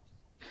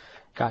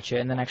 Gotcha.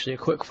 And then actually a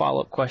quick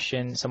follow-up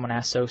question. Someone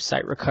asked, so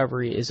site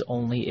recovery is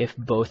only if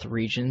both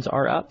regions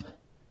are up?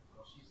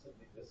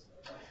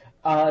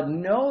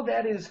 No,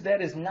 that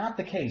is not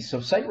the case. So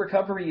site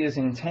recovery is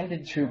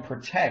intended to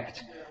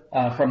protect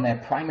from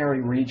that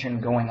primary region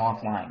going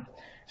offline.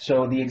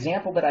 So the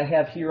example that I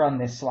have here on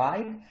this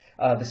slide,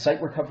 the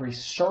site recovery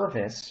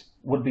service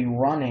would be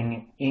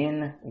running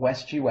in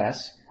West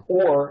US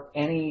or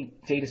any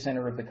data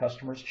center of the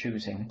customer's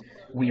choosing.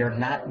 We are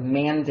not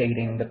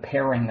mandating the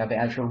pairing of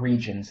Azure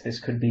regions. This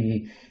could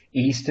be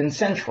East and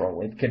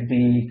Central. It could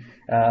be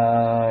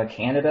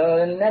Canada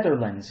and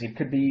Netherlands. It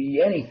could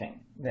be anything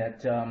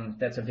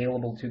that's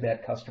available to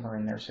that customer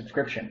in their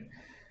subscription.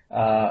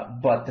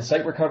 But the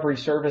site recovery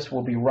service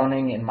will be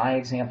running, in my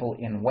example,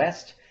 in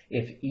West.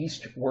 If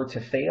East were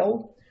to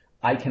fail,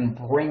 I can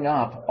bring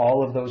up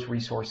all of those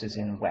resources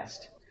in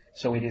West.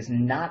 So it is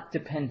not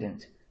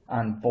dependent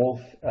on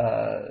both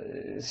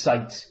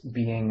sites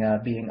being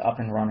up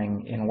and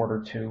running in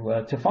order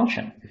to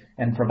function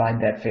and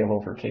provide that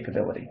failover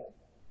capability.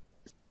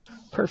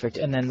 Perfect.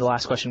 And then the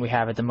last question we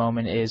have at the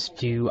moment is,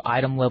 do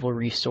item level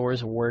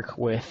restores work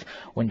with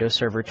Windows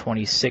Server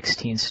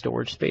 2016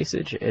 storage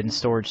spaces and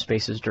storage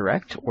spaces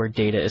direct, where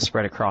data is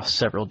spread across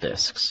several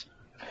disks?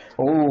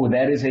 Oh,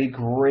 that is a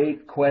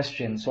great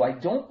question. So I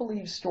don't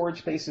believe storage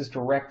spaces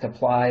direct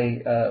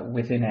apply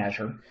within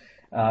Azure,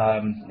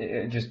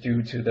 just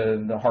due to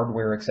the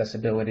hardware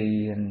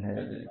accessibility.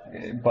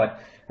 But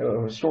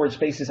storage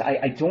spaces,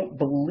 I don't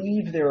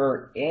believe there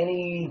are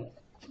any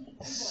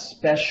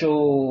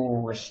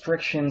special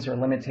restrictions or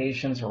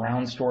limitations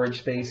around storage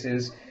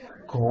spaces.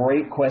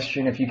 Great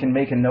question. If you can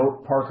make a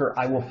note, Parker,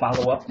 I will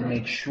follow up to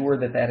make sure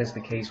that that is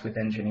the case with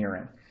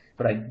engineering.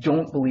 But I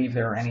don't believe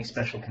there are any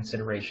special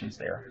considerations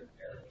there.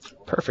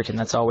 Perfect, and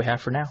that's all we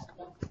have for now.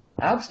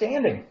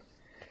 Outstanding.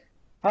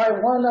 All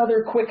right, one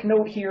other quick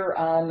note here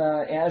on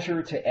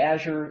Azure to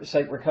Azure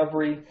site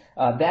recovery.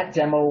 That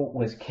demo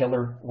was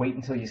killer. Wait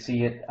until you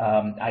see it.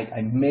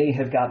 I may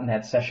have gotten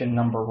that session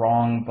number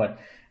wrong, but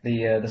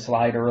the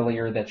slide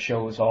earlier that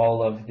shows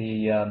all of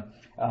the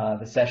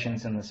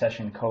sessions and the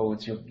session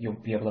codes, you'll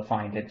be able to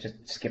find it.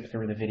 Just skip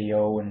through the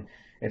video, and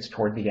it's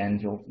toward the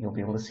end. You'll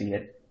be able to see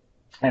it.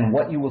 And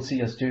what you will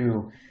see us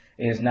do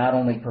is not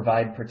only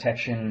provide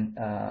protection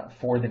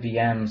for the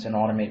VMs and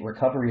automate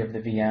recovery of the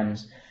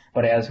VMs,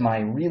 but as my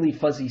really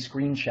fuzzy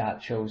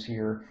screenshot shows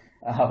here,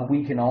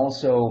 we can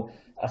also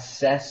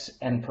assess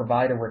and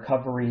provide a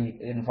recovery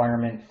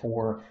environment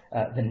for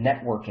the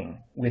networking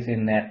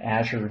within that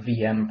Azure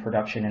VM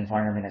production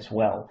environment as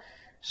well.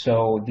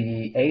 So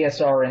the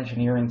ASR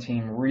engineering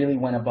team really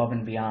went above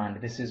and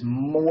beyond. This is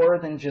more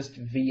than just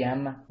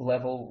VM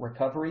level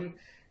recovery.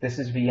 This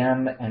is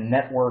VM and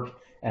network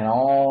and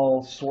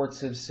all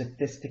sorts of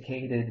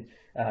sophisticated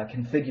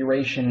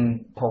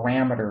configuration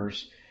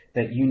parameters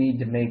that you need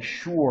to make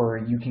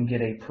sure you can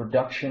get a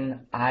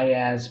production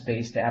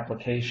IaaS-based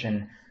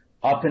application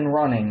up and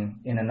running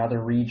in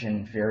another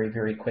region very,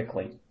 very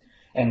quickly.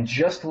 And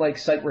just like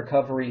site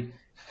recovery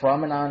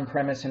from an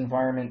on-premise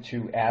environment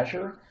to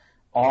Azure,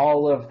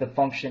 all of the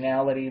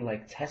functionality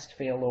like test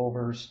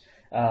failovers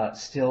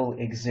still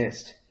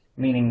exist.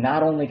 Meaning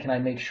not only can I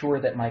make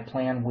sure that my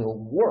plan will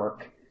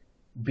work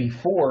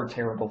before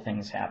terrible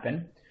things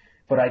happen,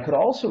 but I could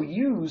also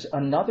use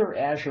another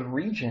Azure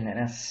region in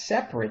a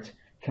separate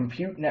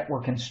compute,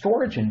 network, and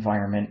storage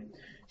environment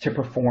to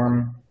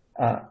perform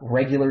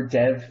regular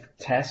dev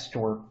test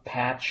or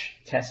patch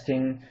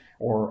testing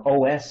or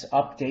OS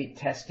update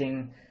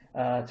testing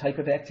type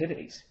of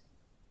activities.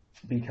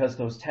 Because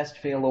those test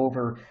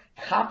failover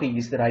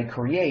copies that I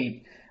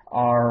create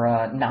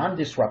are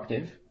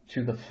non-disruptive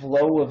to the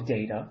flow of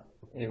data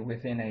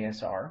within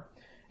ASR,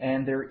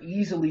 and they're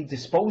easily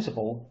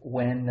disposable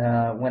when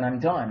I'm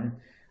done.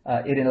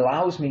 It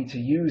allows me to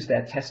use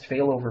that test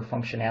failover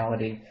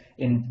functionality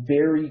in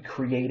very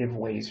creative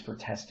ways for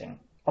testing,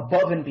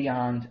 above and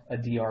beyond a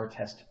DR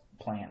test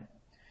plan.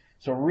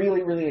 So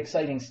really, really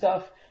exciting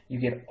stuff. You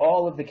get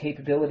all of the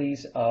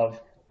capabilities of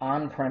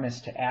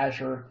on-premise to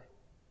Azure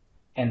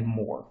and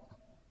more.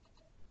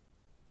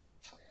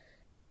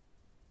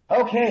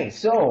 Okay,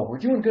 so we're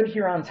doing good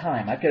here on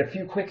time. I've got a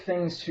few quick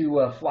things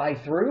to fly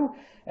through,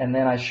 and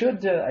then I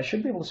should be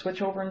able to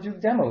switch over and do the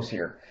demos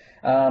here.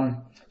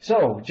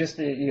 So just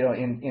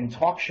in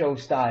talk show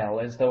style,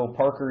 as though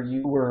Parker,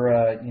 you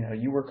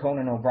were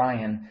Conan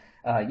O'Brien.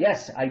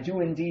 Yes, I do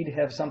indeed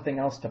have something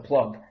else to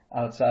plug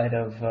outside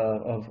of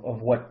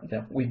what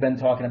we've been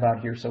talking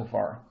about here so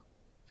far.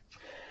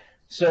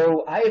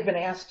 So I have been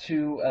asked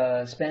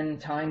to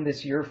spend time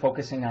this year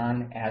focusing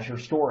on Azure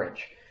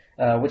storage,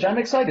 which I'm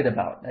excited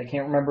about. I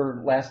can't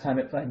remember last time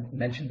if I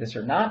mentioned this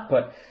or not,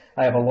 but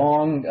I have a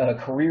long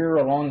career,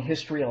 a long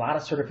history, a lot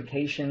of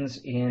certifications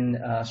in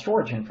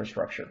storage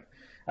infrastructure.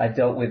 I've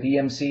dealt with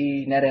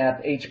EMC,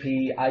 NetApp,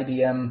 HP,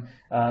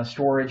 IBM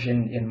storage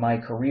in my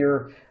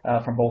career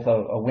from both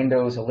a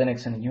Windows, a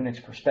Linux, and a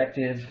Unix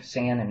perspective,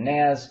 SAN and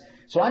NAS.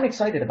 So I'm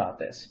excited about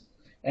this.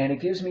 And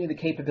it gives me the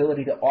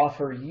capability to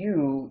offer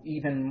you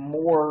even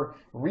more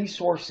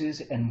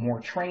resources and more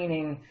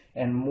training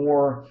and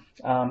more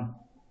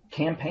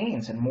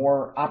campaigns and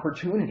more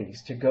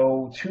opportunities to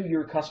go to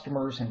your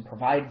customers and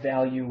provide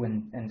value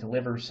and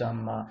deliver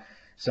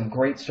some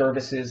great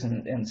services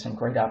and some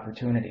great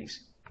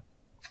opportunities.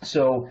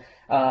 So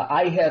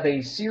I have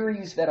a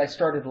series that I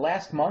started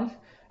last month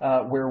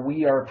where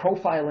we are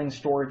profiling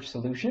storage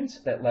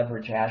solutions that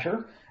leverage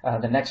Azure.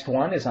 The next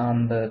one is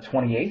on the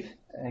 28th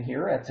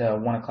here at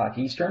 1 o'clock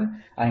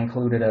Eastern. I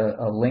included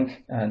a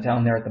link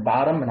down there at the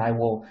bottom, and I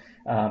will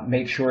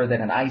make sure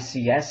that an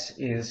ICS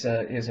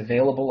is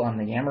available on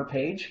the Yammer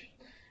page.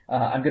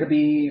 I'm going to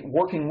be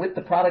working with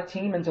the product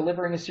team and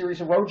delivering a series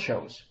of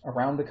roadshows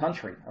around the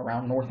country,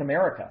 around North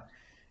America.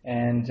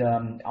 And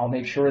I'll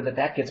make sure that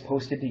that gets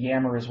posted to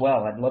Yammer as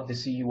well. I'd love to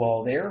see you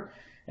all there.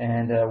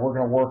 And we're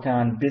going to work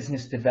on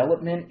business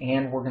development,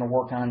 and we're going to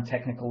work on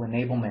technical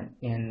enablement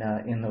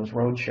in those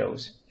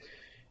roadshows.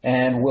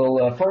 And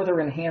we'll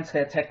further enhance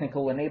that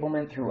technical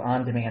enablement through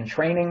on-demand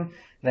training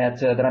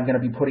that I'm going to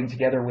be putting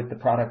together with the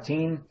product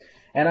team.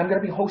 And I'm going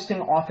to be hosting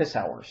office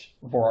hours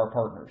for our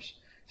partners.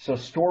 So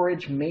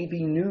storage may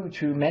be new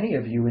to many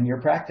of you in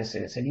your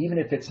practices. And even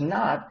if it's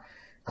not,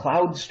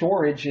 cloud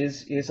storage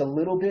is a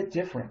little bit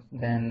different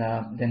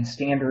than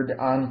standard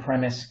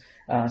on-premise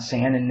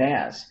SAN and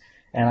NAS.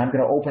 And I'm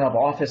going to open up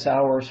office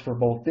hours for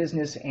both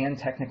business and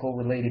technical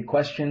related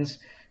questions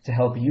to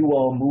help you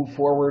all move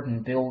forward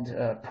and build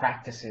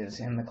practices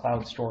in the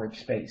cloud storage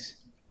space.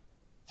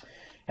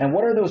 And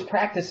what are those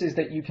practices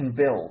that you can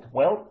build?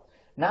 Well,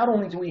 not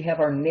only do we have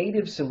our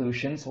native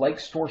solutions like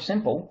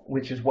StoreSimple,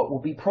 which is what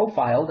will be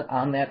profiled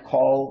on that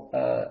call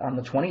on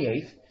the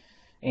 28th,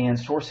 and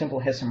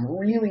StoreSimple has some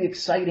really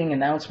exciting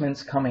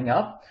announcements coming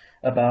up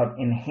about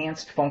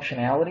enhanced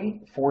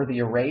functionality for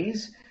the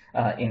arrays,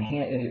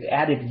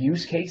 added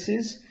use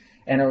cases,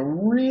 and a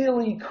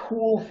really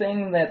cool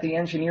thing that the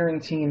engineering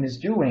team is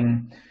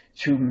doing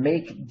to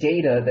make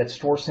data that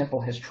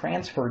StoreSimple has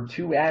transferred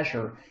to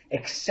Azure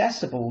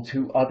accessible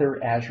to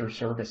other Azure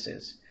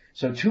services.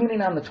 So tune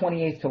in on the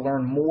 28th to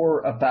learn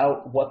more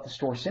about what the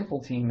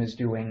StoreSimple team is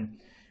doing.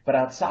 But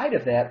outside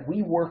of that,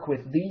 we work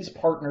with these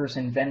partners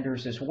and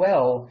vendors as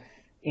well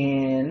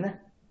in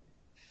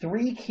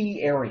 3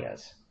 key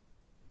areas.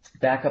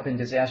 Backup and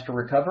disaster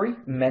recovery.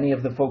 Many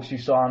of the folks you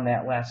saw on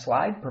that last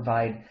slide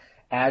provide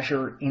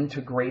Azure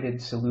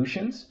integrated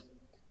solutions.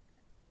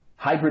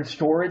 Hybrid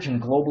storage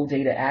and global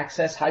data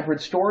access.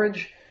 Hybrid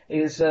storage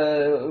is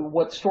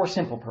what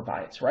StoreSimple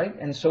provides, right?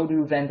 And so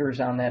do vendors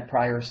on that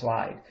prior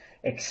slide.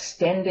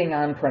 Extending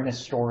on-premise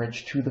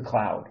storage to the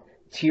cloud,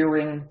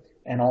 tiering,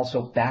 and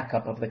also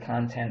backup of the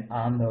content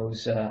on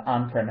those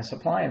on-premise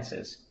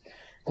appliances.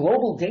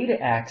 Global data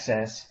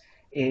access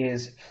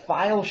is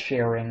file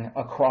sharing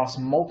across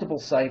multiple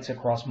sites,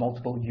 across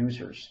multiple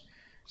users.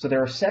 So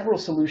there are several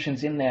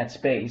solutions in that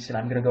space, and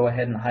I'm going to go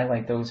ahead and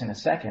highlight those in a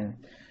second.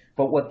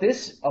 But what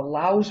this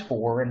allows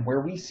for, and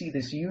where we see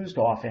this used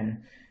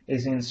often,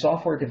 is in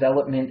software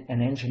development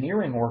and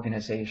engineering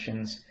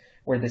organizations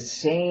where the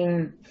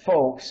same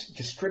folks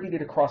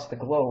distributed across the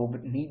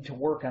globe need to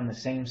work on the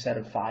same set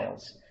of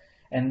files.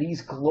 And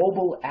these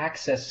global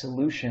access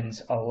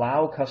solutions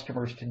allow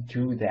customers to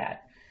do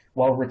that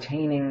while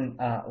retaining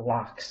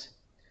locks.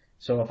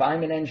 So if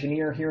I'm an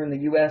engineer here in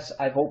the US,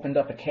 I've opened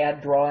up a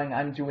CAD drawing,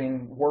 I'm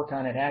doing work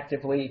on it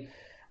actively,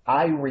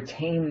 I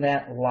retain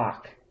that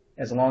lock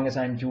as long as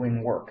I'm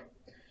doing work.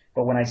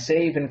 But when I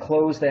save and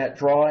close that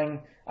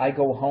drawing, I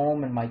go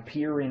home and my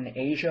peer in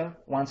Asia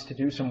wants to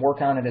do some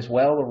work on it as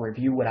well or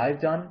review what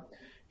I've done,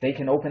 they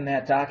can open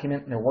that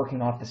document and they're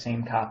working off the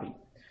same copy.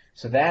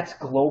 So that's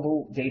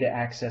global data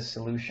access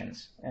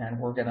solutions. And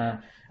we're going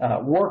to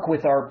work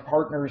with our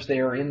partners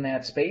there in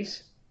that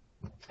space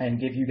and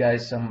give you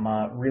guys some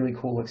really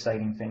cool,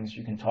 exciting things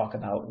you can talk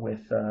about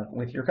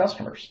with your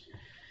customers.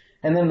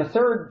 And then the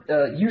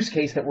third use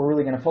case that we're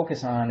really going to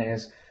focus on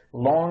is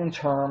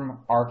long-term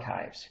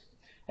archives.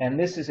 And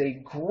this is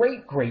a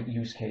great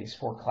use case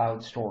for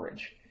cloud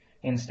storage.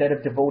 Instead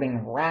of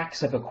devoting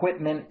racks of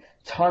equipment,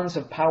 tons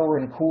of power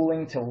and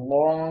cooling to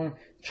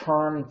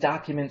long-term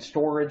document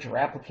storage or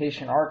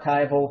application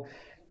archival,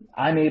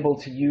 I'm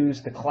able to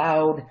use the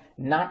cloud,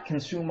 not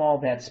consume all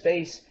that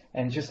space,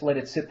 and just let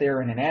it sit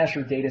there in an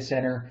Azure data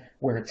center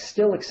where it's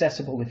still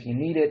accessible if you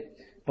need it,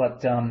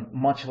 but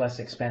much less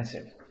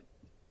expensive.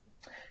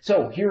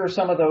 So here are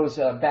some of those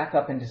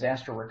backup and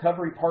disaster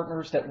recovery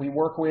partners that we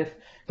work with.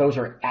 Those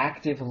are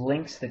active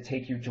links that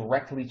take you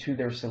directly to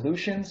their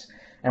solutions.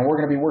 And we're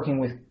going to be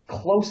working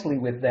closely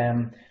with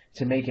them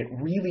to make it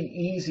really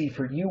easy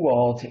for you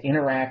all to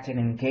interact and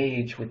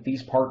engage with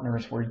these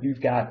partners where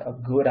you've got a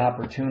good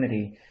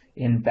opportunity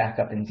in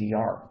backup and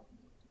DR.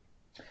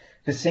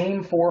 The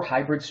same for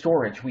hybrid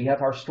storage. We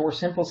have our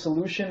StoreSimple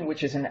solution,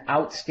 which is an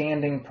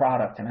outstanding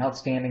product, an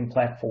outstanding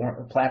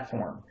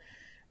platform.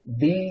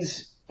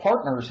 These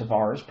partners of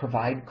ours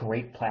provide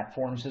great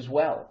platforms as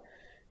well.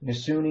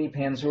 Nisuni,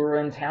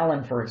 Panzura, and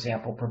Talon, for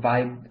example,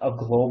 provide a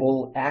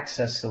global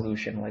access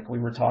solution like we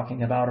were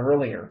talking about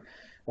earlier,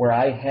 where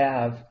I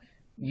have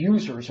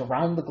users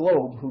around the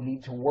globe who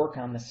need to work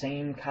on the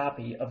same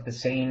copy of the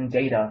same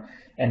data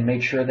and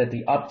make sure that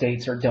the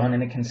updates are done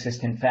in a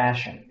consistent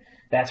fashion.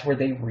 that's where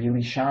they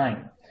really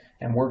shine.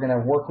 And we're going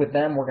to work with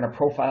them. We're going to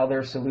profile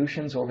their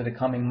solutions over the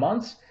coming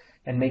months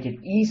and make it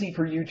easy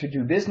for you to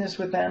do business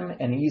with them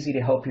and easy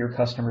to help your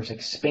customers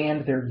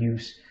expand their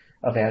use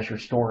of Azure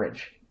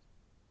storage.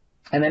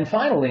 And then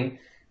finally,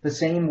 the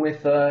same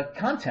with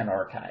Content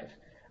Archive.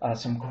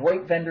 Some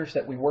great vendors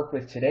that we work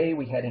with today.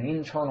 We had an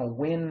internal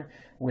win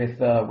with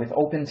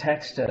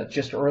OpenText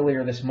just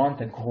earlier this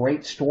month, a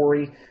great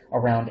story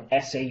around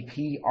SAP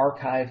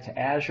Archive to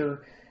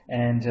Azure.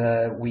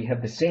 And we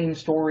have the same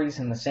stories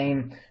and the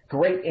same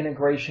great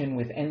integration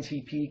with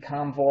NTP,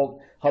 Commvault,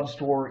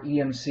 HubStore,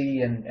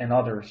 EMC, and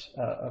others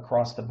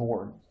across the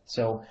board.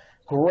 So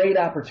great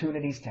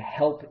opportunities to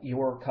help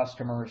your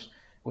customers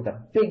with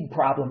a big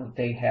problem that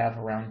they have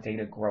around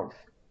data growth.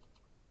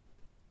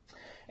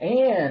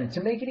 And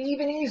to make it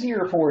even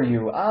easier for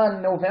you,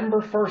 on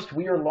November 1st,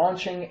 we are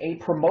launching a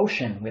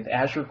promotion with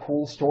Azure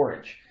Cool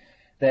Storage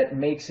that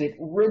makes it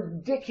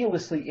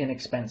ridiculously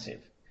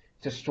inexpensive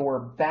to store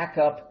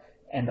backup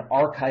and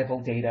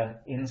archival data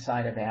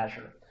inside of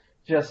Azure.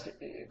 Just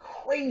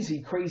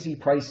crazy, crazy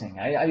pricing.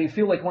 I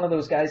feel like one of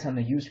those guys on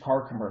the used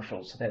car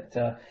commercials that,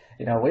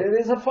 it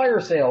is a fire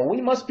sale.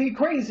 We must be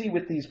crazy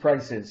with these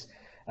prices.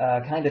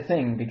 Kind of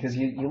thing, because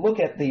you look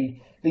at the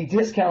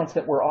discounts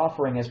that we're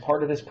offering as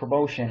part of this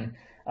promotion,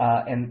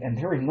 and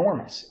they're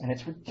enormous, and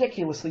it's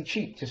ridiculously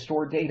cheap to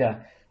store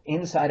data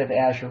inside of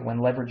Azure when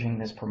leveraging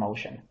this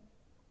promotion.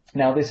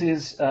 Now, this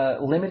is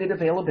limited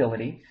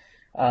availability.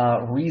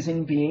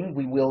 Reason being,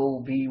 we will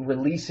be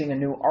releasing a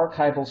new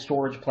archival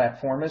storage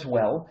platform as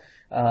well.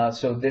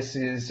 So this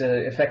is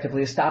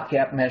effectively a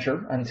stopgap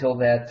measure until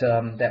that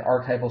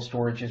archival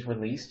storage is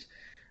released.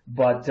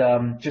 But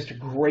just a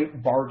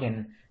great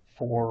bargain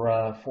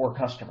for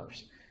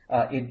customers.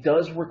 It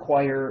does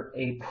require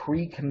a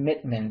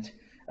pre-commitment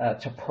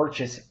to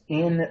purchase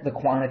in the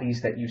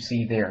quantities that you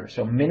see there.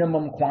 So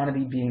minimum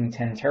quantity being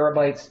 10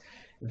 terabytes,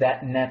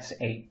 that nets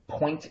a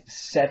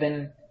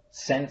 0.7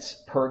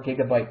 cents per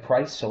gigabyte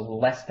price, so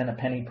less than a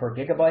penny per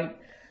gigabyte,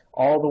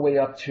 all the way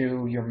up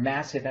to your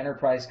massive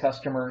enterprise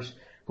customers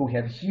who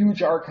have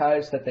huge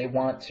archives that they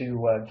want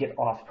to get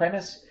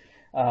off-premise.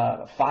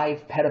 5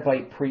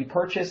 petabyte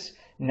pre-purchase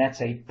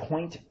nets a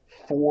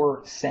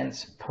 0.4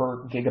 cents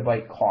per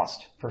gigabyte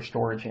cost for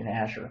storage in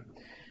Azure.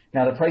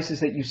 Now, the prices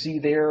that you see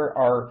there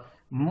are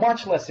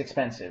much less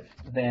expensive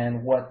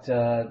than what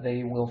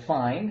they will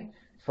find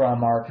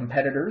from our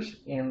competitors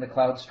in the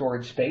cloud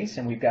storage space,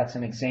 and we've got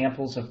some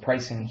examples of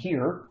pricing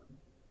here.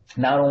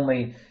 Not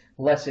only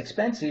less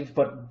expensive,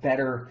 but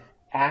better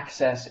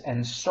access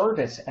and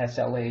service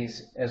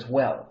SLAs as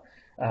well.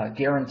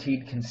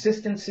 Guaranteed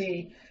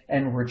consistency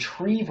and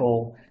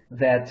retrieval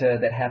that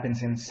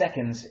happens in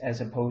seconds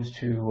as opposed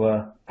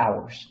to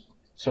hours.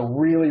 So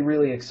really,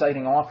 really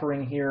exciting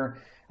offering here.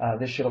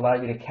 This should allow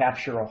you to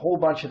capture a whole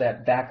bunch of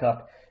that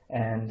backup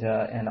and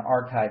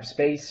archive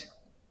space.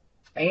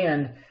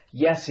 And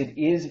yes, it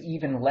is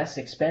even less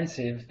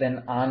expensive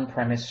than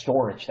on-premise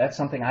storage. That's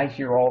something I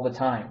hear all the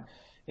time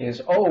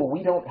is, oh,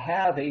 we don't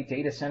have a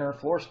data center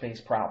floor space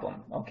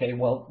problem. Okay,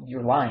 well,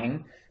 you're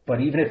lying.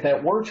 But even if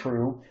that were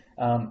true,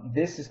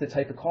 this is the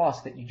type of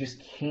cost that you just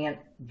can't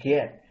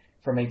get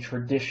from a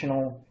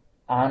traditional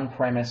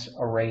on-premise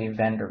array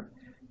vendor.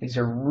 These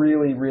are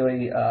really,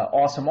 really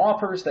awesome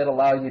offers that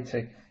allow you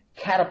to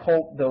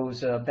catapult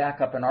those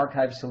backup and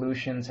archive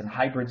solutions and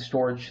hybrid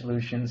storage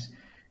solutions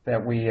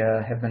that we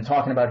have been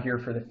talking about here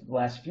for the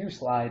last few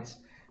slides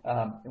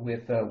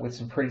with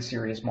some pretty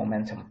serious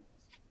momentum.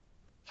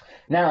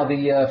 Now,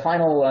 the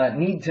final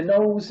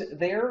need-to-knows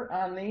there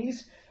on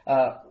these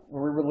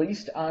were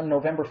released on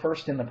November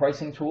 1st in the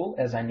pricing tool.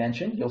 As I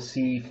mentioned, you'll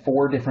see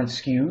 4 different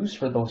SKUs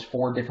for those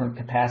 4 different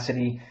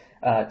capacity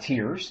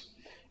tiers.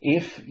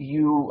 If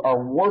you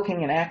are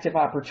working an active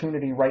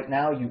opportunity right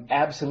now, you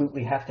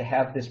absolutely have to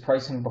have this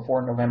pricing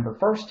before November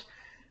 1st.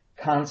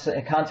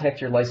 Contact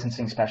your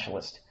licensing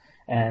specialist,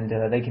 and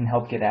they can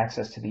help get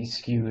access to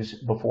these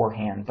SKUs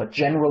beforehand. But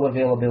general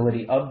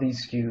availability of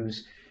these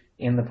SKUs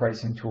in the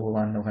pricing tool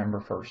on November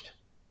 1st.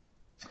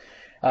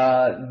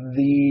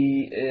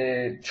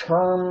 The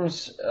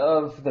terms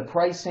of the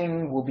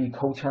pricing will be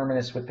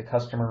coterminous with the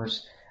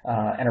customer's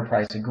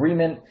enterprise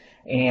agreement,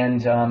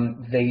 and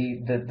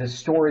the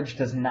storage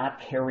does not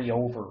carry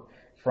over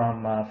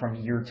from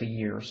year to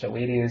year. So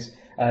it is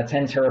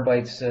 10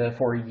 terabytes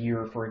for a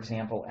year, for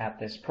example, at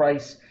this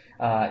price.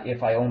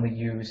 If I only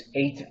use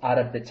 8 out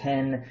of the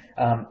 10,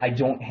 I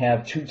don't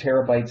have 2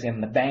 terabytes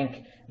in the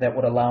bank that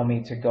would allow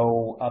me to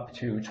go up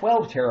to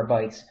 12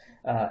 terabytes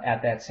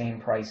at that same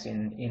price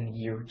in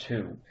year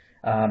 2.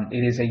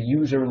 It is a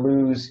user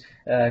lose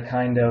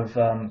kind of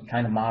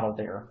model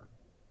there.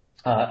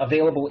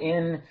 Available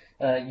in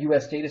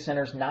U.S. data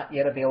centers, not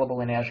yet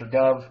available in Azure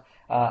Gov.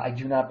 I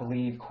do not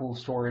believe Cool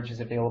Storage is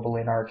available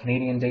in our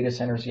Canadian data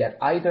centers yet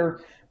either,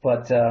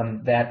 but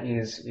that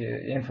is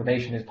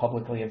information is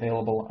publicly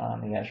available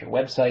on the Azure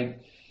website.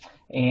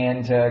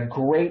 And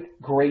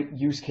great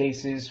use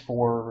cases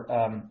for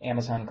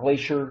Amazon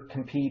Glacier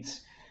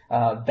competes,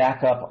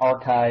 backup,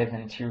 archive,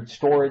 and tiered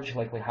storage,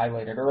 like we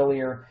highlighted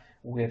earlier.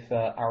 with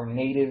our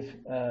native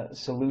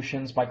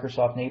solutions,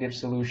 Microsoft native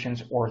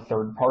solutions, or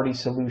third-party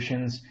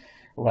solutions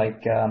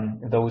like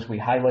those we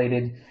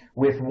highlighted,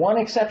 with one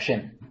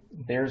exception.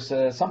 There's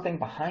something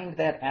behind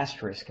that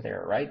asterisk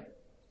there, right?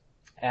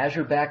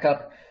 Azure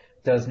Backup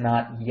does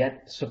not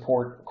yet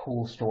support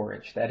cool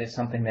storage. That is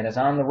something that is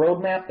on the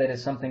roadmap. That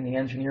is something the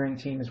engineering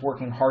team is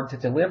working hard to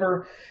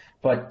deliver.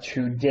 But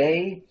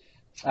today,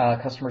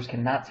 customers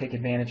cannot take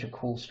advantage of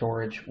cool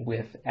storage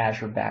with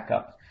Azure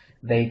Backup.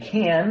 They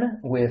can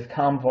with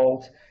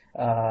Commvault,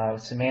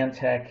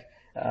 Symantec,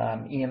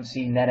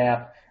 EMC,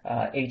 NetApp,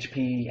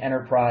 HP,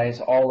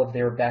 Enterprise. All of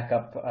their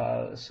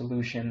backup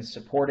solutions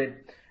support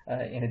it.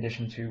 In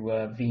addition to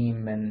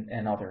Veeam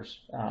and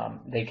others.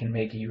 They can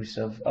make use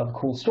of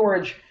cool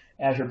storage.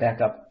 Azure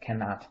Backup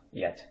cannot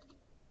yet.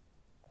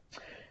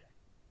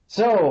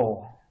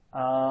 So,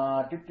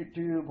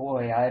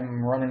 boy,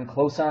 I'm running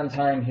close on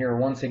time here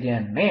once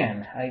again.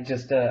 Man, I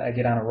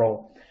get on a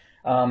roll.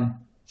 One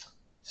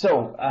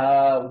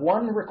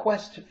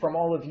request from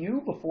all of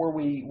you before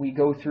we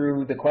go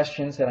through the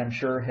questions that I'm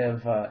sure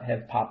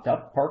have popped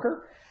up,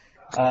 Parker.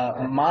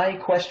 My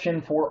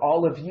question for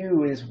all of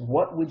you is,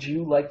 what would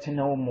you like to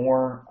know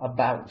more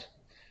about?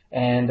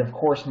 And of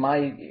course,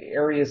 my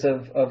areas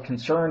of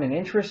concern and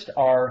interest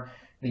are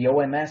the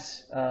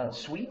OMS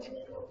suite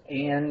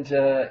and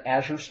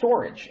Azure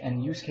storage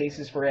and use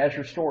cases for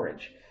Azure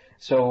storage.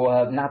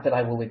 So not that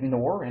I will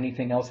ignore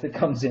anything else that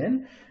comes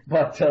in,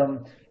 but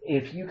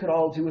if you could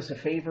all do us a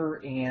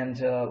favor and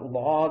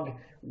log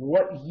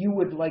what you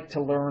would like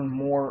to learn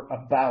more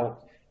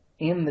about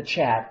in the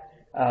chat,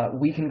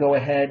 we can go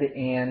ahead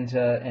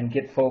and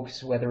get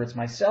folks, whether it's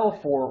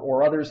myself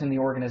or others in the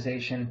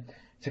organization,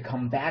 to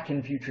come back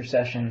in future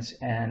sessions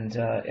and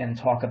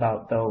talk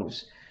about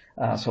those.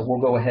 So we'll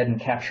go ahead and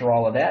capture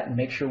all of that and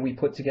make sure we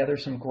put together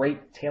some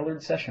great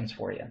tailored sessions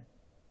for you.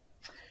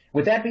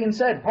 With that being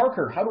said,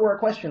 Parker, how do our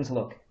questions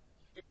look?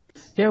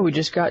 Yeah, we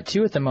just got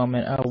two at the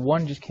moment.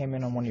 One just came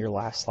in on one of your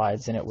last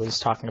slides, and it was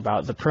talking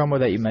about the promo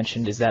that you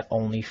mentioned. Is that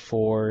only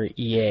for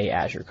EA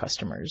Azure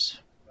customers?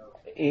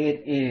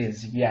 It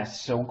is,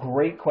 yes. So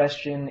great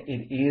question.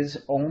 It is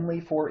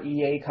only for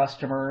EA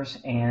customers,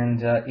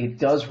 and it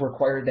does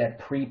require that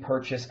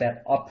pre-purchase,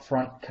 that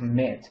upfront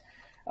commit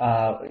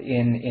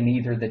in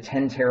either the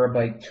 10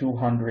 terabyte,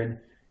 200,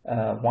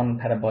 1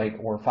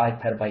 petabyte, or 5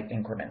 petabyte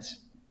increments.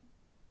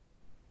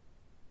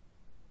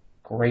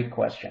 Great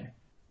question.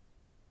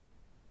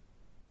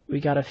 We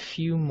got a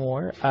few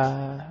more.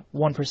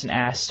 One person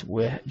asked,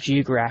 with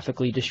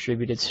geographically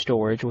distributed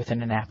storage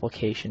within an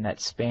application that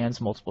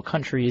spans multiple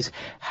countries,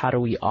 how do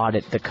we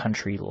audit the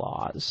country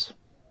laws?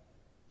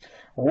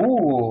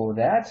 Ooh,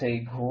 that's a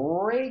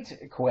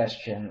great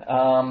question.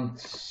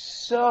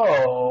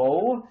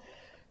 So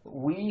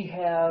we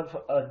have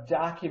a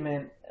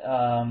document,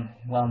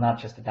 well, not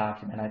just a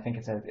document, I think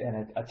it's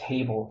a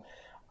table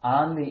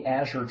on the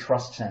Azure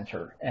Trust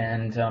Center.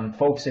 And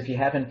folks, if you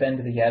haven't been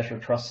to the Azure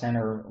Trust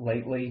Center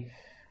lately,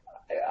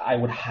 I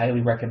would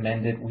highly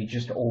recommend it. We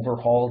just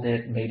overhauled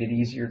it, made it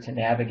easier to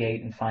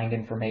navigate and find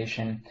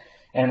information.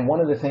 And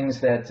one of the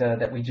things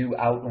that we do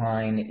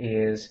outline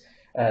is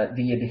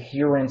the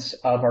adherence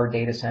of our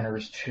data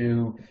centers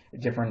to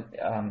different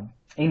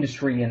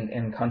industry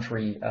and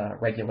country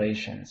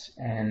regulations.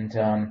 And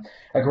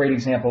a great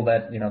example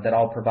that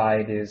I'll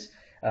provide is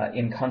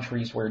in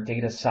countries where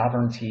data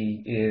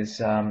sovereignty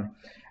is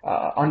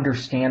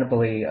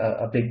understandably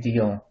a big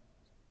deal.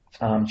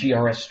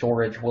 GRS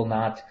storage will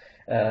not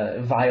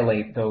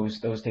violate those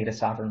data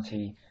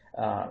sovereignty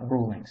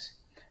rulings.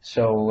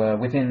 So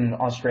within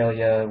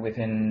Australia,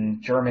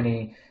 within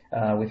Germany,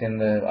 within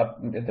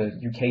the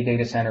UK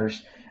data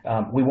centers,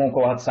 we won't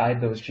go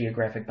outside those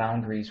geographic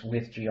boundaries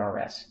with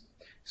GRS.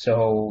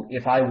 So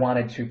if I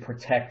wanted to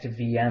protect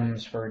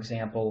VMs, for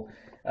example,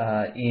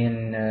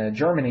 in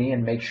Germany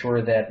and make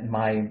sure that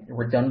my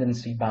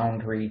redundancy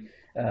boundary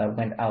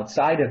went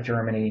outside of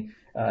Germany,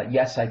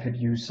 yes, I could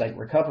use site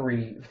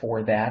recovery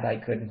for that. I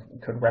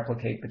could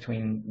replicate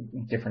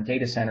between different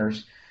data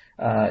centers.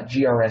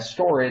 GRS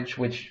storage,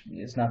 which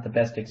is not the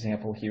best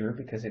example here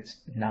because it's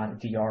not a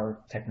DR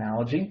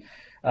technology,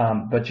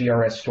 but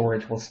GRS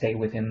storage will stay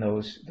within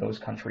those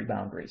country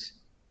boundaries.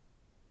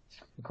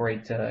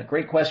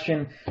 Great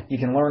question. You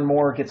can learn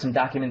more, get some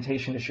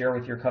documentation to share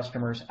with your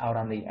customers out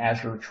on the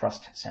Azure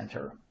Trust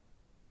Center.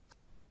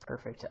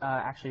 Perfect.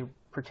 Actually,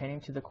 pertaining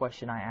to the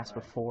question I asked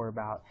before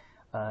about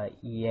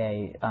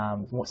EA,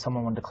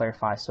 someone wanted to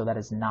clarify, so that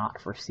is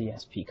not for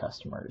CSP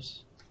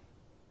customers.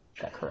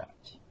 Is that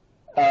correct?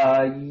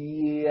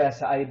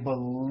 Yes, I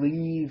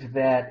believe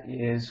that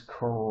is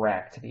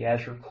correct. The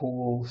Azure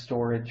Cool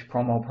Storage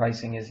promo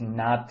pricing is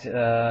not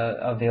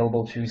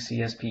available to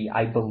CSP,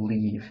 I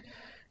believe.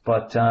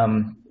 But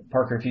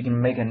Parker, if you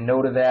can make a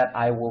note of that,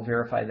 I will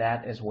verify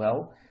that as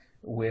well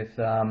with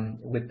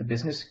the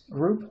business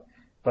group.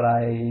 But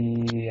I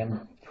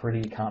am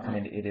pretty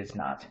confident it is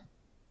not.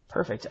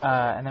 Perfect.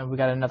 And then we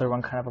got another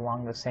one kind of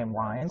along the same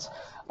lines.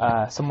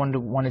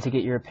 Someone wanted to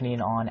get your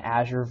opinion on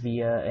Azure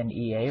via an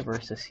EA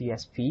versus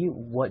CSP.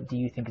 What do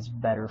you think is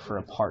better for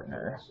a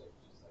partner?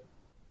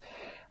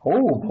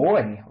 Oh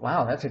boy,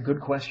 wow, that's a good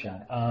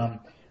question.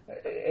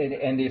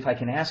 And if I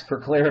can ask for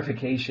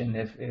clarification,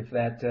 if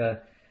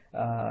that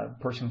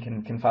person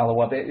can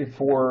follow up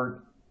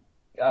for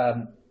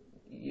um,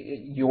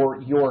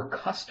 your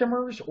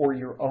customers or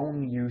your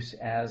own use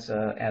as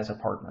a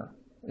partner.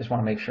 Just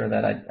want to make sure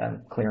that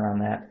I'm clear on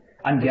that.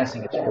 I'm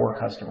guessing it's for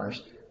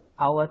customers.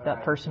 I'll let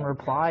that person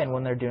reply, and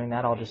when they're doing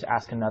that, I'll just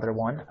ask another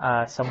one.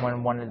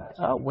 Someone wanted,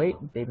 wait,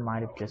 they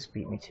might have just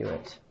beat me to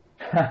it.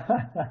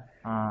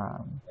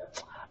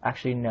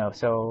 Actually, no.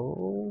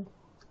 So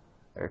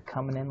they're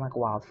coming in like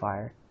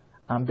wildfire.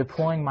 I'm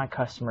deploying my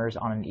customers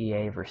on an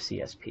EA versus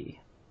CSP.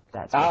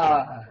 That's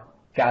what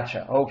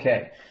Gotcha.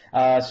 Okay.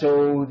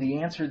 So the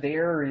answer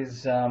there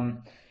is, I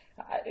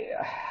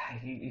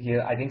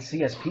think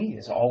CSP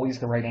is always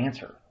the right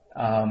answer.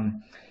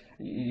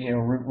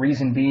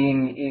 Reason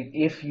being,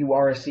 if you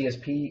are a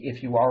CSP,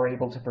 if you are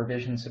able to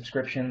provision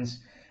subscriptions,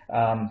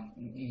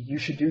 you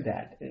should do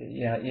that.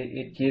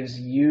 It gives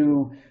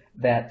you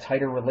that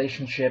tighter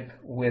relationship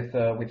with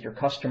your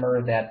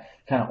customer, that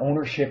kind of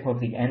ownership of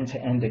the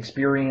end-to-end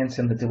experience,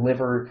 and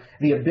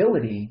the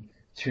ability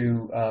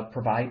to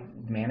provide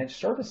managed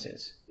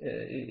services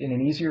in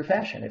an easier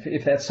fashion,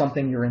 if that's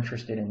something you're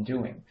interested in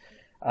doing.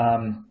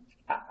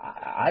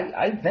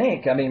 I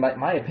think,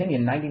 my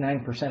opinion,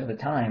 99% of the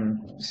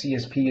time,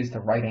 CSP is the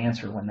right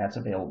answer when that's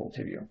available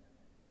to you.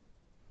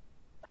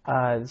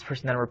 This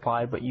person then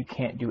replied, but you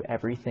can't do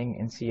everything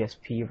in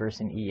CSP versus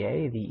an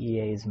EA. The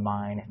EA is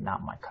mine,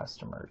 not my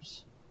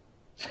customers.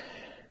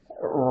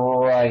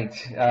 Right.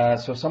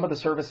 So some of the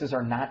services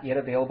are not yet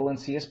available in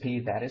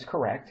CSP. That is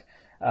correct.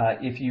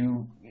 If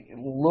you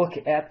look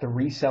at the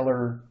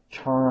reseller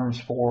terms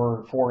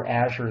for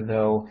Azure,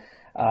 though,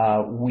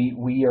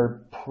 we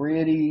are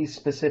pretty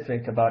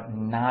specific about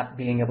not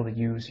being able to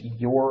use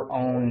your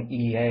own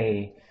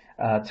EA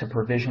to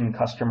provision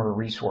customer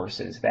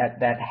resources.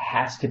 That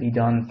has to be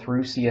done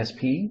through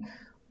CSP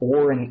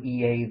or an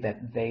EA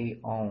that they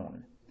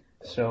own.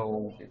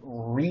 So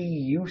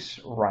reuse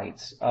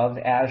rights of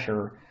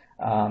Azure,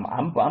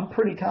 I'm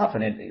pretty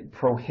confident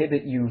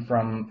prohibit you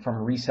from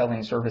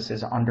reselling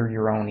services under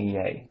your own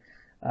EA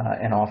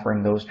and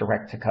offering those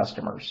direct to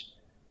customers.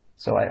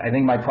 So I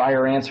think my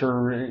prior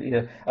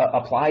answer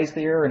applies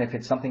there, and if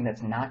it's something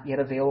that's not yet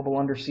available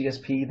under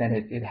CSP,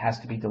 then it has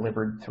to be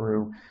delivered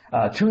through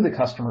to the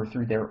customer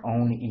through their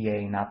own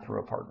EA, not through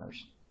a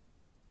partner's.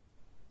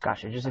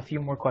 Gotcha. Just a few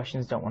more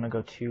questions. Don't want to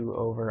go too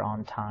over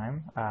on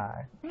time.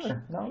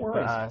 Sure, no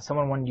worries.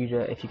 Someone wanted you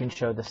to, if you can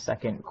show the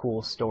second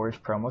cool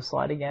storage promo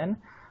slide again.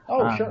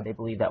 Oh, sure. They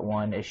believe that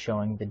one is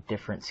showing the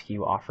different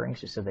SKU offerings,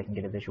 just so they can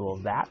get a visual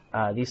of that.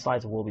 These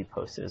slides will be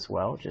posted as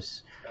well.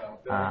 Just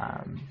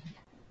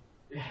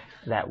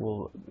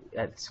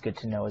that's good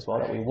to know as well,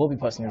 that we will be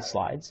posting these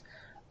slides.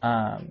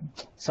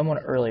 Someone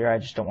earlier, I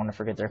just don't want to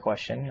forget their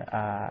question,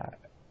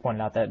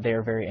 pointed out that they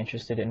are very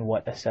interested in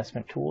what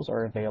assessment tools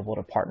are available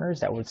to partners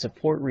that would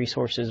support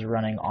resources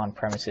running on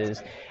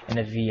premises in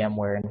a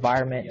VMware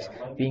environment,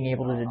 being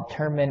able to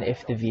determine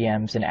if the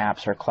VMs and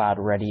apps are cloud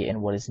ready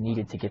and what is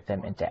needed to get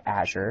them into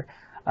Azure.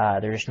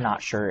 They're just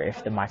not sure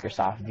if the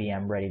Microsoft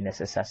VM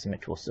readiness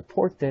assessment tools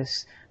support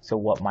this, so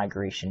what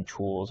migration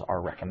tools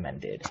are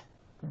recommended?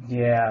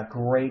 Yeah,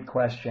 great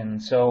question.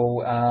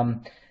 So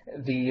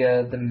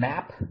the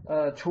MAP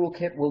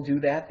toolkit will do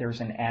that.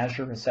 There's an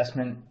Azure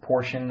assessment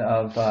portion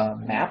of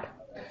MAP.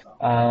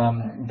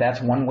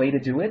 That's one way to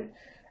do it.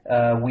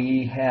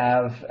 We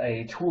have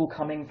a tool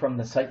coming from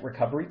the site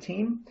recovery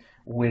team,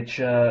 which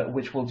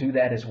will do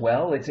that as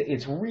well.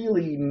 It's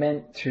really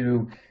meant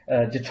to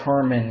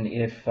determine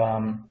if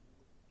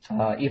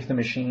the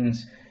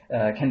machines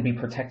can be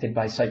protected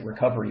by site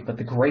recovery. But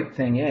the great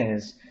thing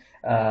is,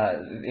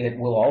 it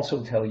will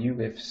also tell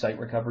you if site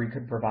recovery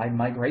could provide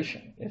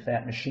migration, if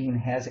that machine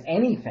has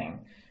anything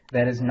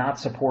that is not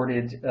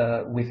supported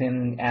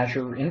within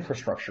Azure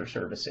infrastructure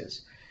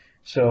services.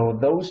 So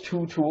those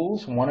two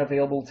tools, one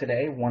available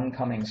today, one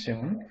coming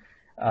soon,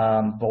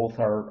 both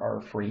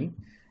are free.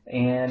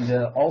 And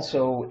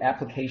also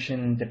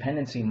application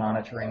dependency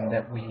monitoring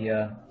that we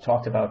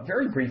talked about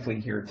very briefly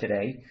here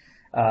today,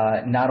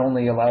 not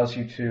only allows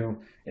you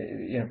to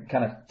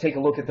kind of take a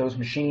look at those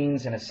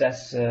machines and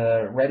assess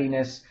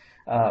readiness,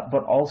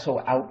 but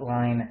also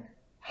outline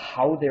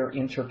how they're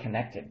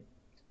interconnected.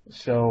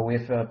 So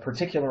if a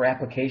particular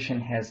application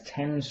has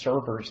 10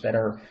 servers that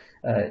are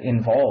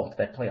involved,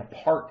 that play a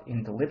part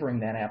in delivering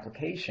that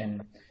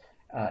application,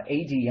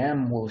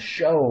 ADM will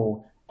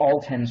show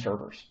all 10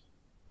 servers.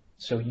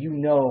 So if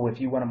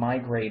you want to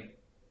migrate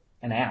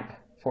an app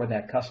for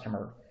that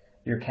customer,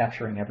 you're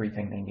capturing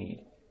everything they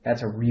need.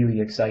 That's a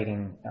really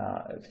exciting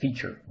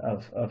feature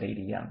of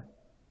ADM.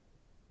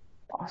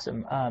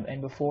 Awesome.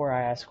 And before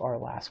I ask our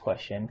last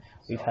question,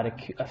 we've had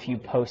a few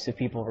posts of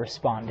people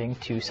responding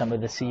to some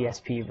of the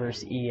CSP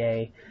versus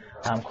EA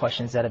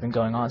questions that have been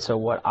going on. So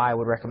what I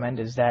would recommend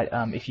is that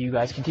if you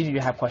guys continue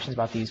to have questions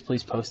about these,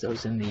 please post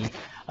those in the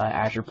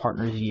Azure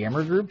Partners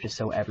Yammer group, just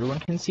so everyone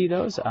can see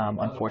those.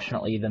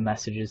 Unfortunately, the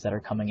messages that are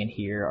coming in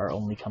here are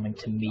only coming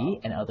to me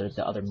and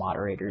the other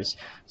moderators.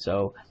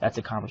 So that's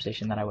a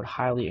conversation that I would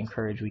highly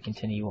encourage we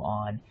continue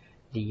on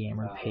the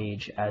Yammer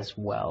page as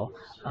well.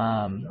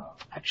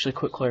 Actually,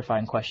 quick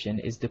clarifying question: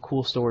 is the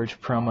Cool Storage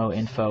promo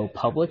info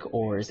public,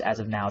 or as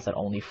of now is that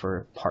only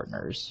for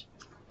partners?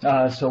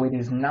 So it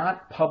is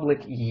not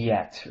public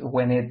yet.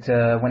 When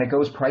it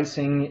goes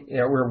pricing,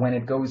 or when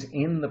it goes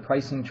in the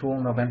pricing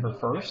tool November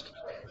 1st,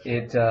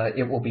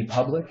 it will be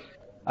public.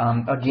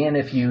 Again,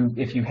 if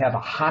you have a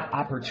hot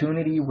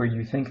opportunity where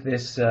you think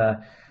this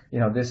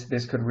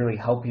this could really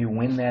help you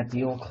win that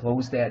deal,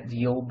 close that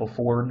deal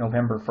before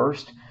November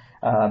 1st,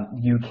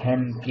 you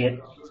can get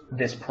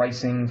this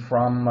pricing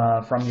from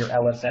your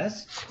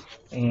LSS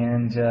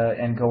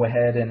and go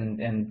ahead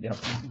and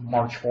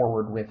march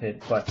forward with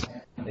it. But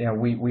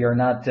we are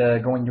not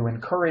going to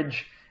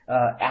encourage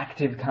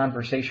active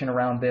conversation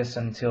around this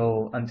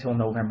until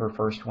November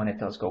 1st, when it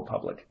does go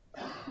public.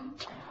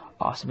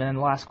 Awesome. And then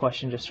the last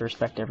question, just to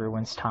respect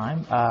everyone's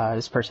time,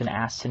 this person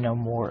asked to know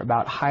more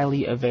about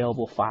highly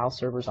available file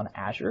servers on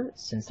Azure,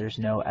 since there's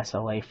no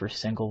SLA for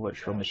single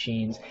virtual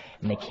machines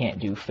and they can't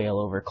do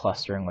failover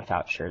clustering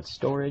without shared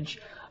storage.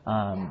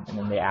 And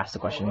then they asked the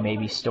question,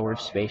 maybe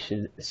storage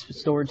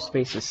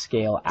spaces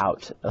scale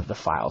out of the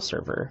file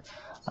server.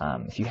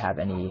 If you have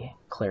any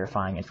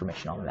clarifying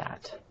information on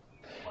that.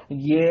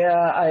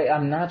 Yeah,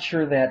 I'm not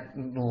sure that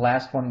the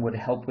last one would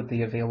help with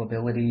the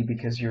availability,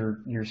 because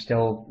you're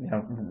still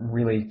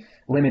really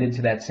limited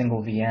to that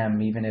single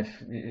VM, even if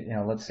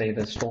let's say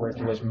the storage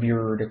was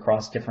mirrored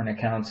across different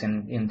accounts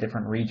in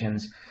different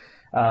regions.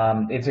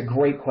 It's a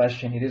great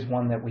question. It is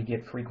one that we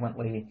get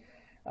frequently.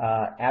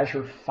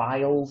 Azure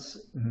Files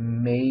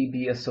may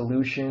be a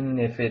solution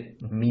if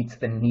it meets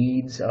the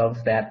needs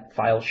of that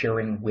file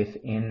sharing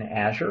within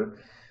Azure.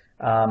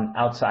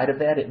 Outside of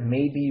that, it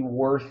may be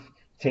worth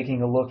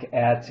taking a look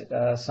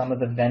at some of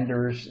the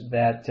vendors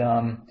that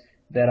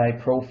I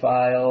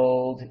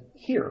profiled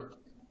here,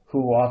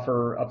 who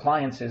offer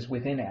appliances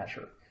within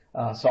Azure.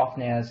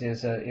 SoftNAS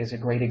is a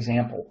great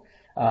example.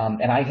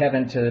 And I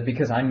haven't,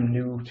 because I'm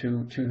new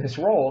to this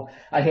role,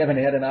 I haven't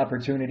had an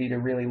opportunity to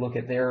really look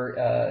at their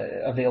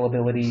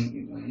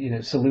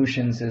availability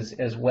solutions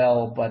as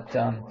well. But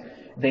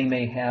they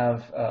may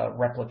have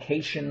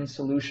replication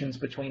solutions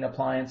between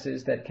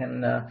appliances that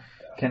can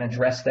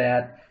address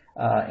that.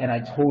 And I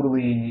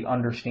totally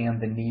understand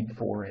the need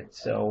for it.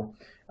 So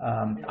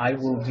I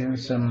will do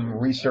some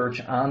research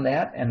on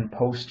that and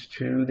post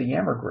to the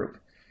Yammer group.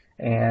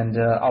 And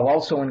I'll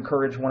also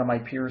encourage one of my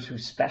peers who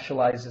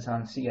specializes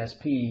on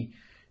CSP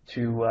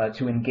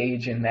to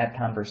engage in that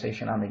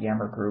conversation on the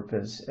Yammer group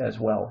as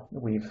well.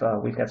 We've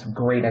got some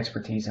great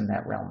expertise in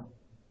that realm.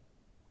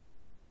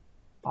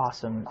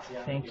 Awesome.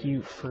 Thank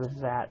you for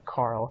that,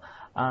 Carl.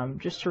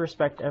 Just to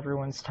respect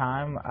everyone's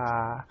time,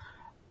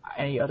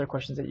 any other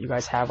questions that you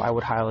guys have, I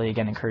would highly,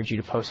 again, encourage you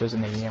to post those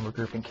in the Yammer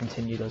group and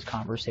continue those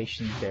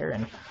conversations there.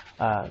 And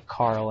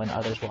Carl and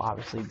others will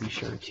obviously be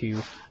sure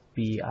to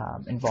be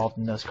involved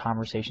in those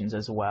conversations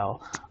as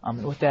well.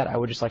 With that, I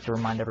would just like to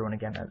remind everyone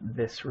again that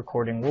this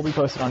recording will be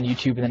posted on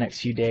YouTube in the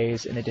next few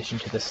days, in addition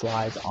to the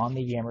slides on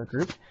the Yammer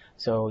group,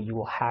 so you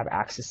will have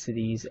access to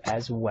these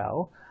as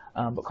well.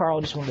 But Carl,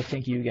 I just wanted to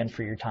thank you again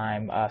for your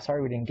time.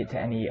 Sorry we didn't get to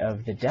any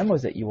of the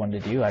demos that you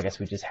wanted to do. I guess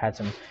we just had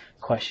some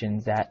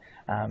questions that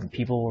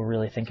people were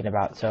really thinking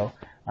about. So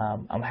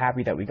I'm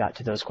happy that we got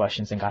to those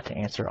questions and got to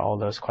answer all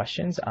those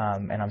questions.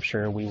 And I'm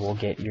sure we will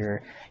get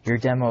your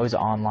demos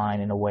online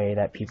in a way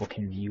that people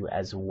can view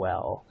as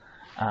well.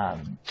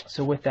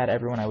 So with that,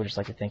 everyone, I would just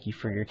like to thank you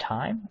for your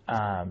time.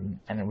 And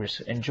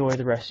just enjoy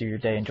the rest of your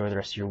day, enjoy the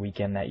rest of your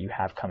weekend that you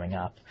have coming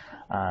up.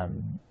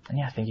 And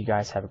yeah, thank you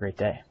guys. Have a great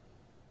day.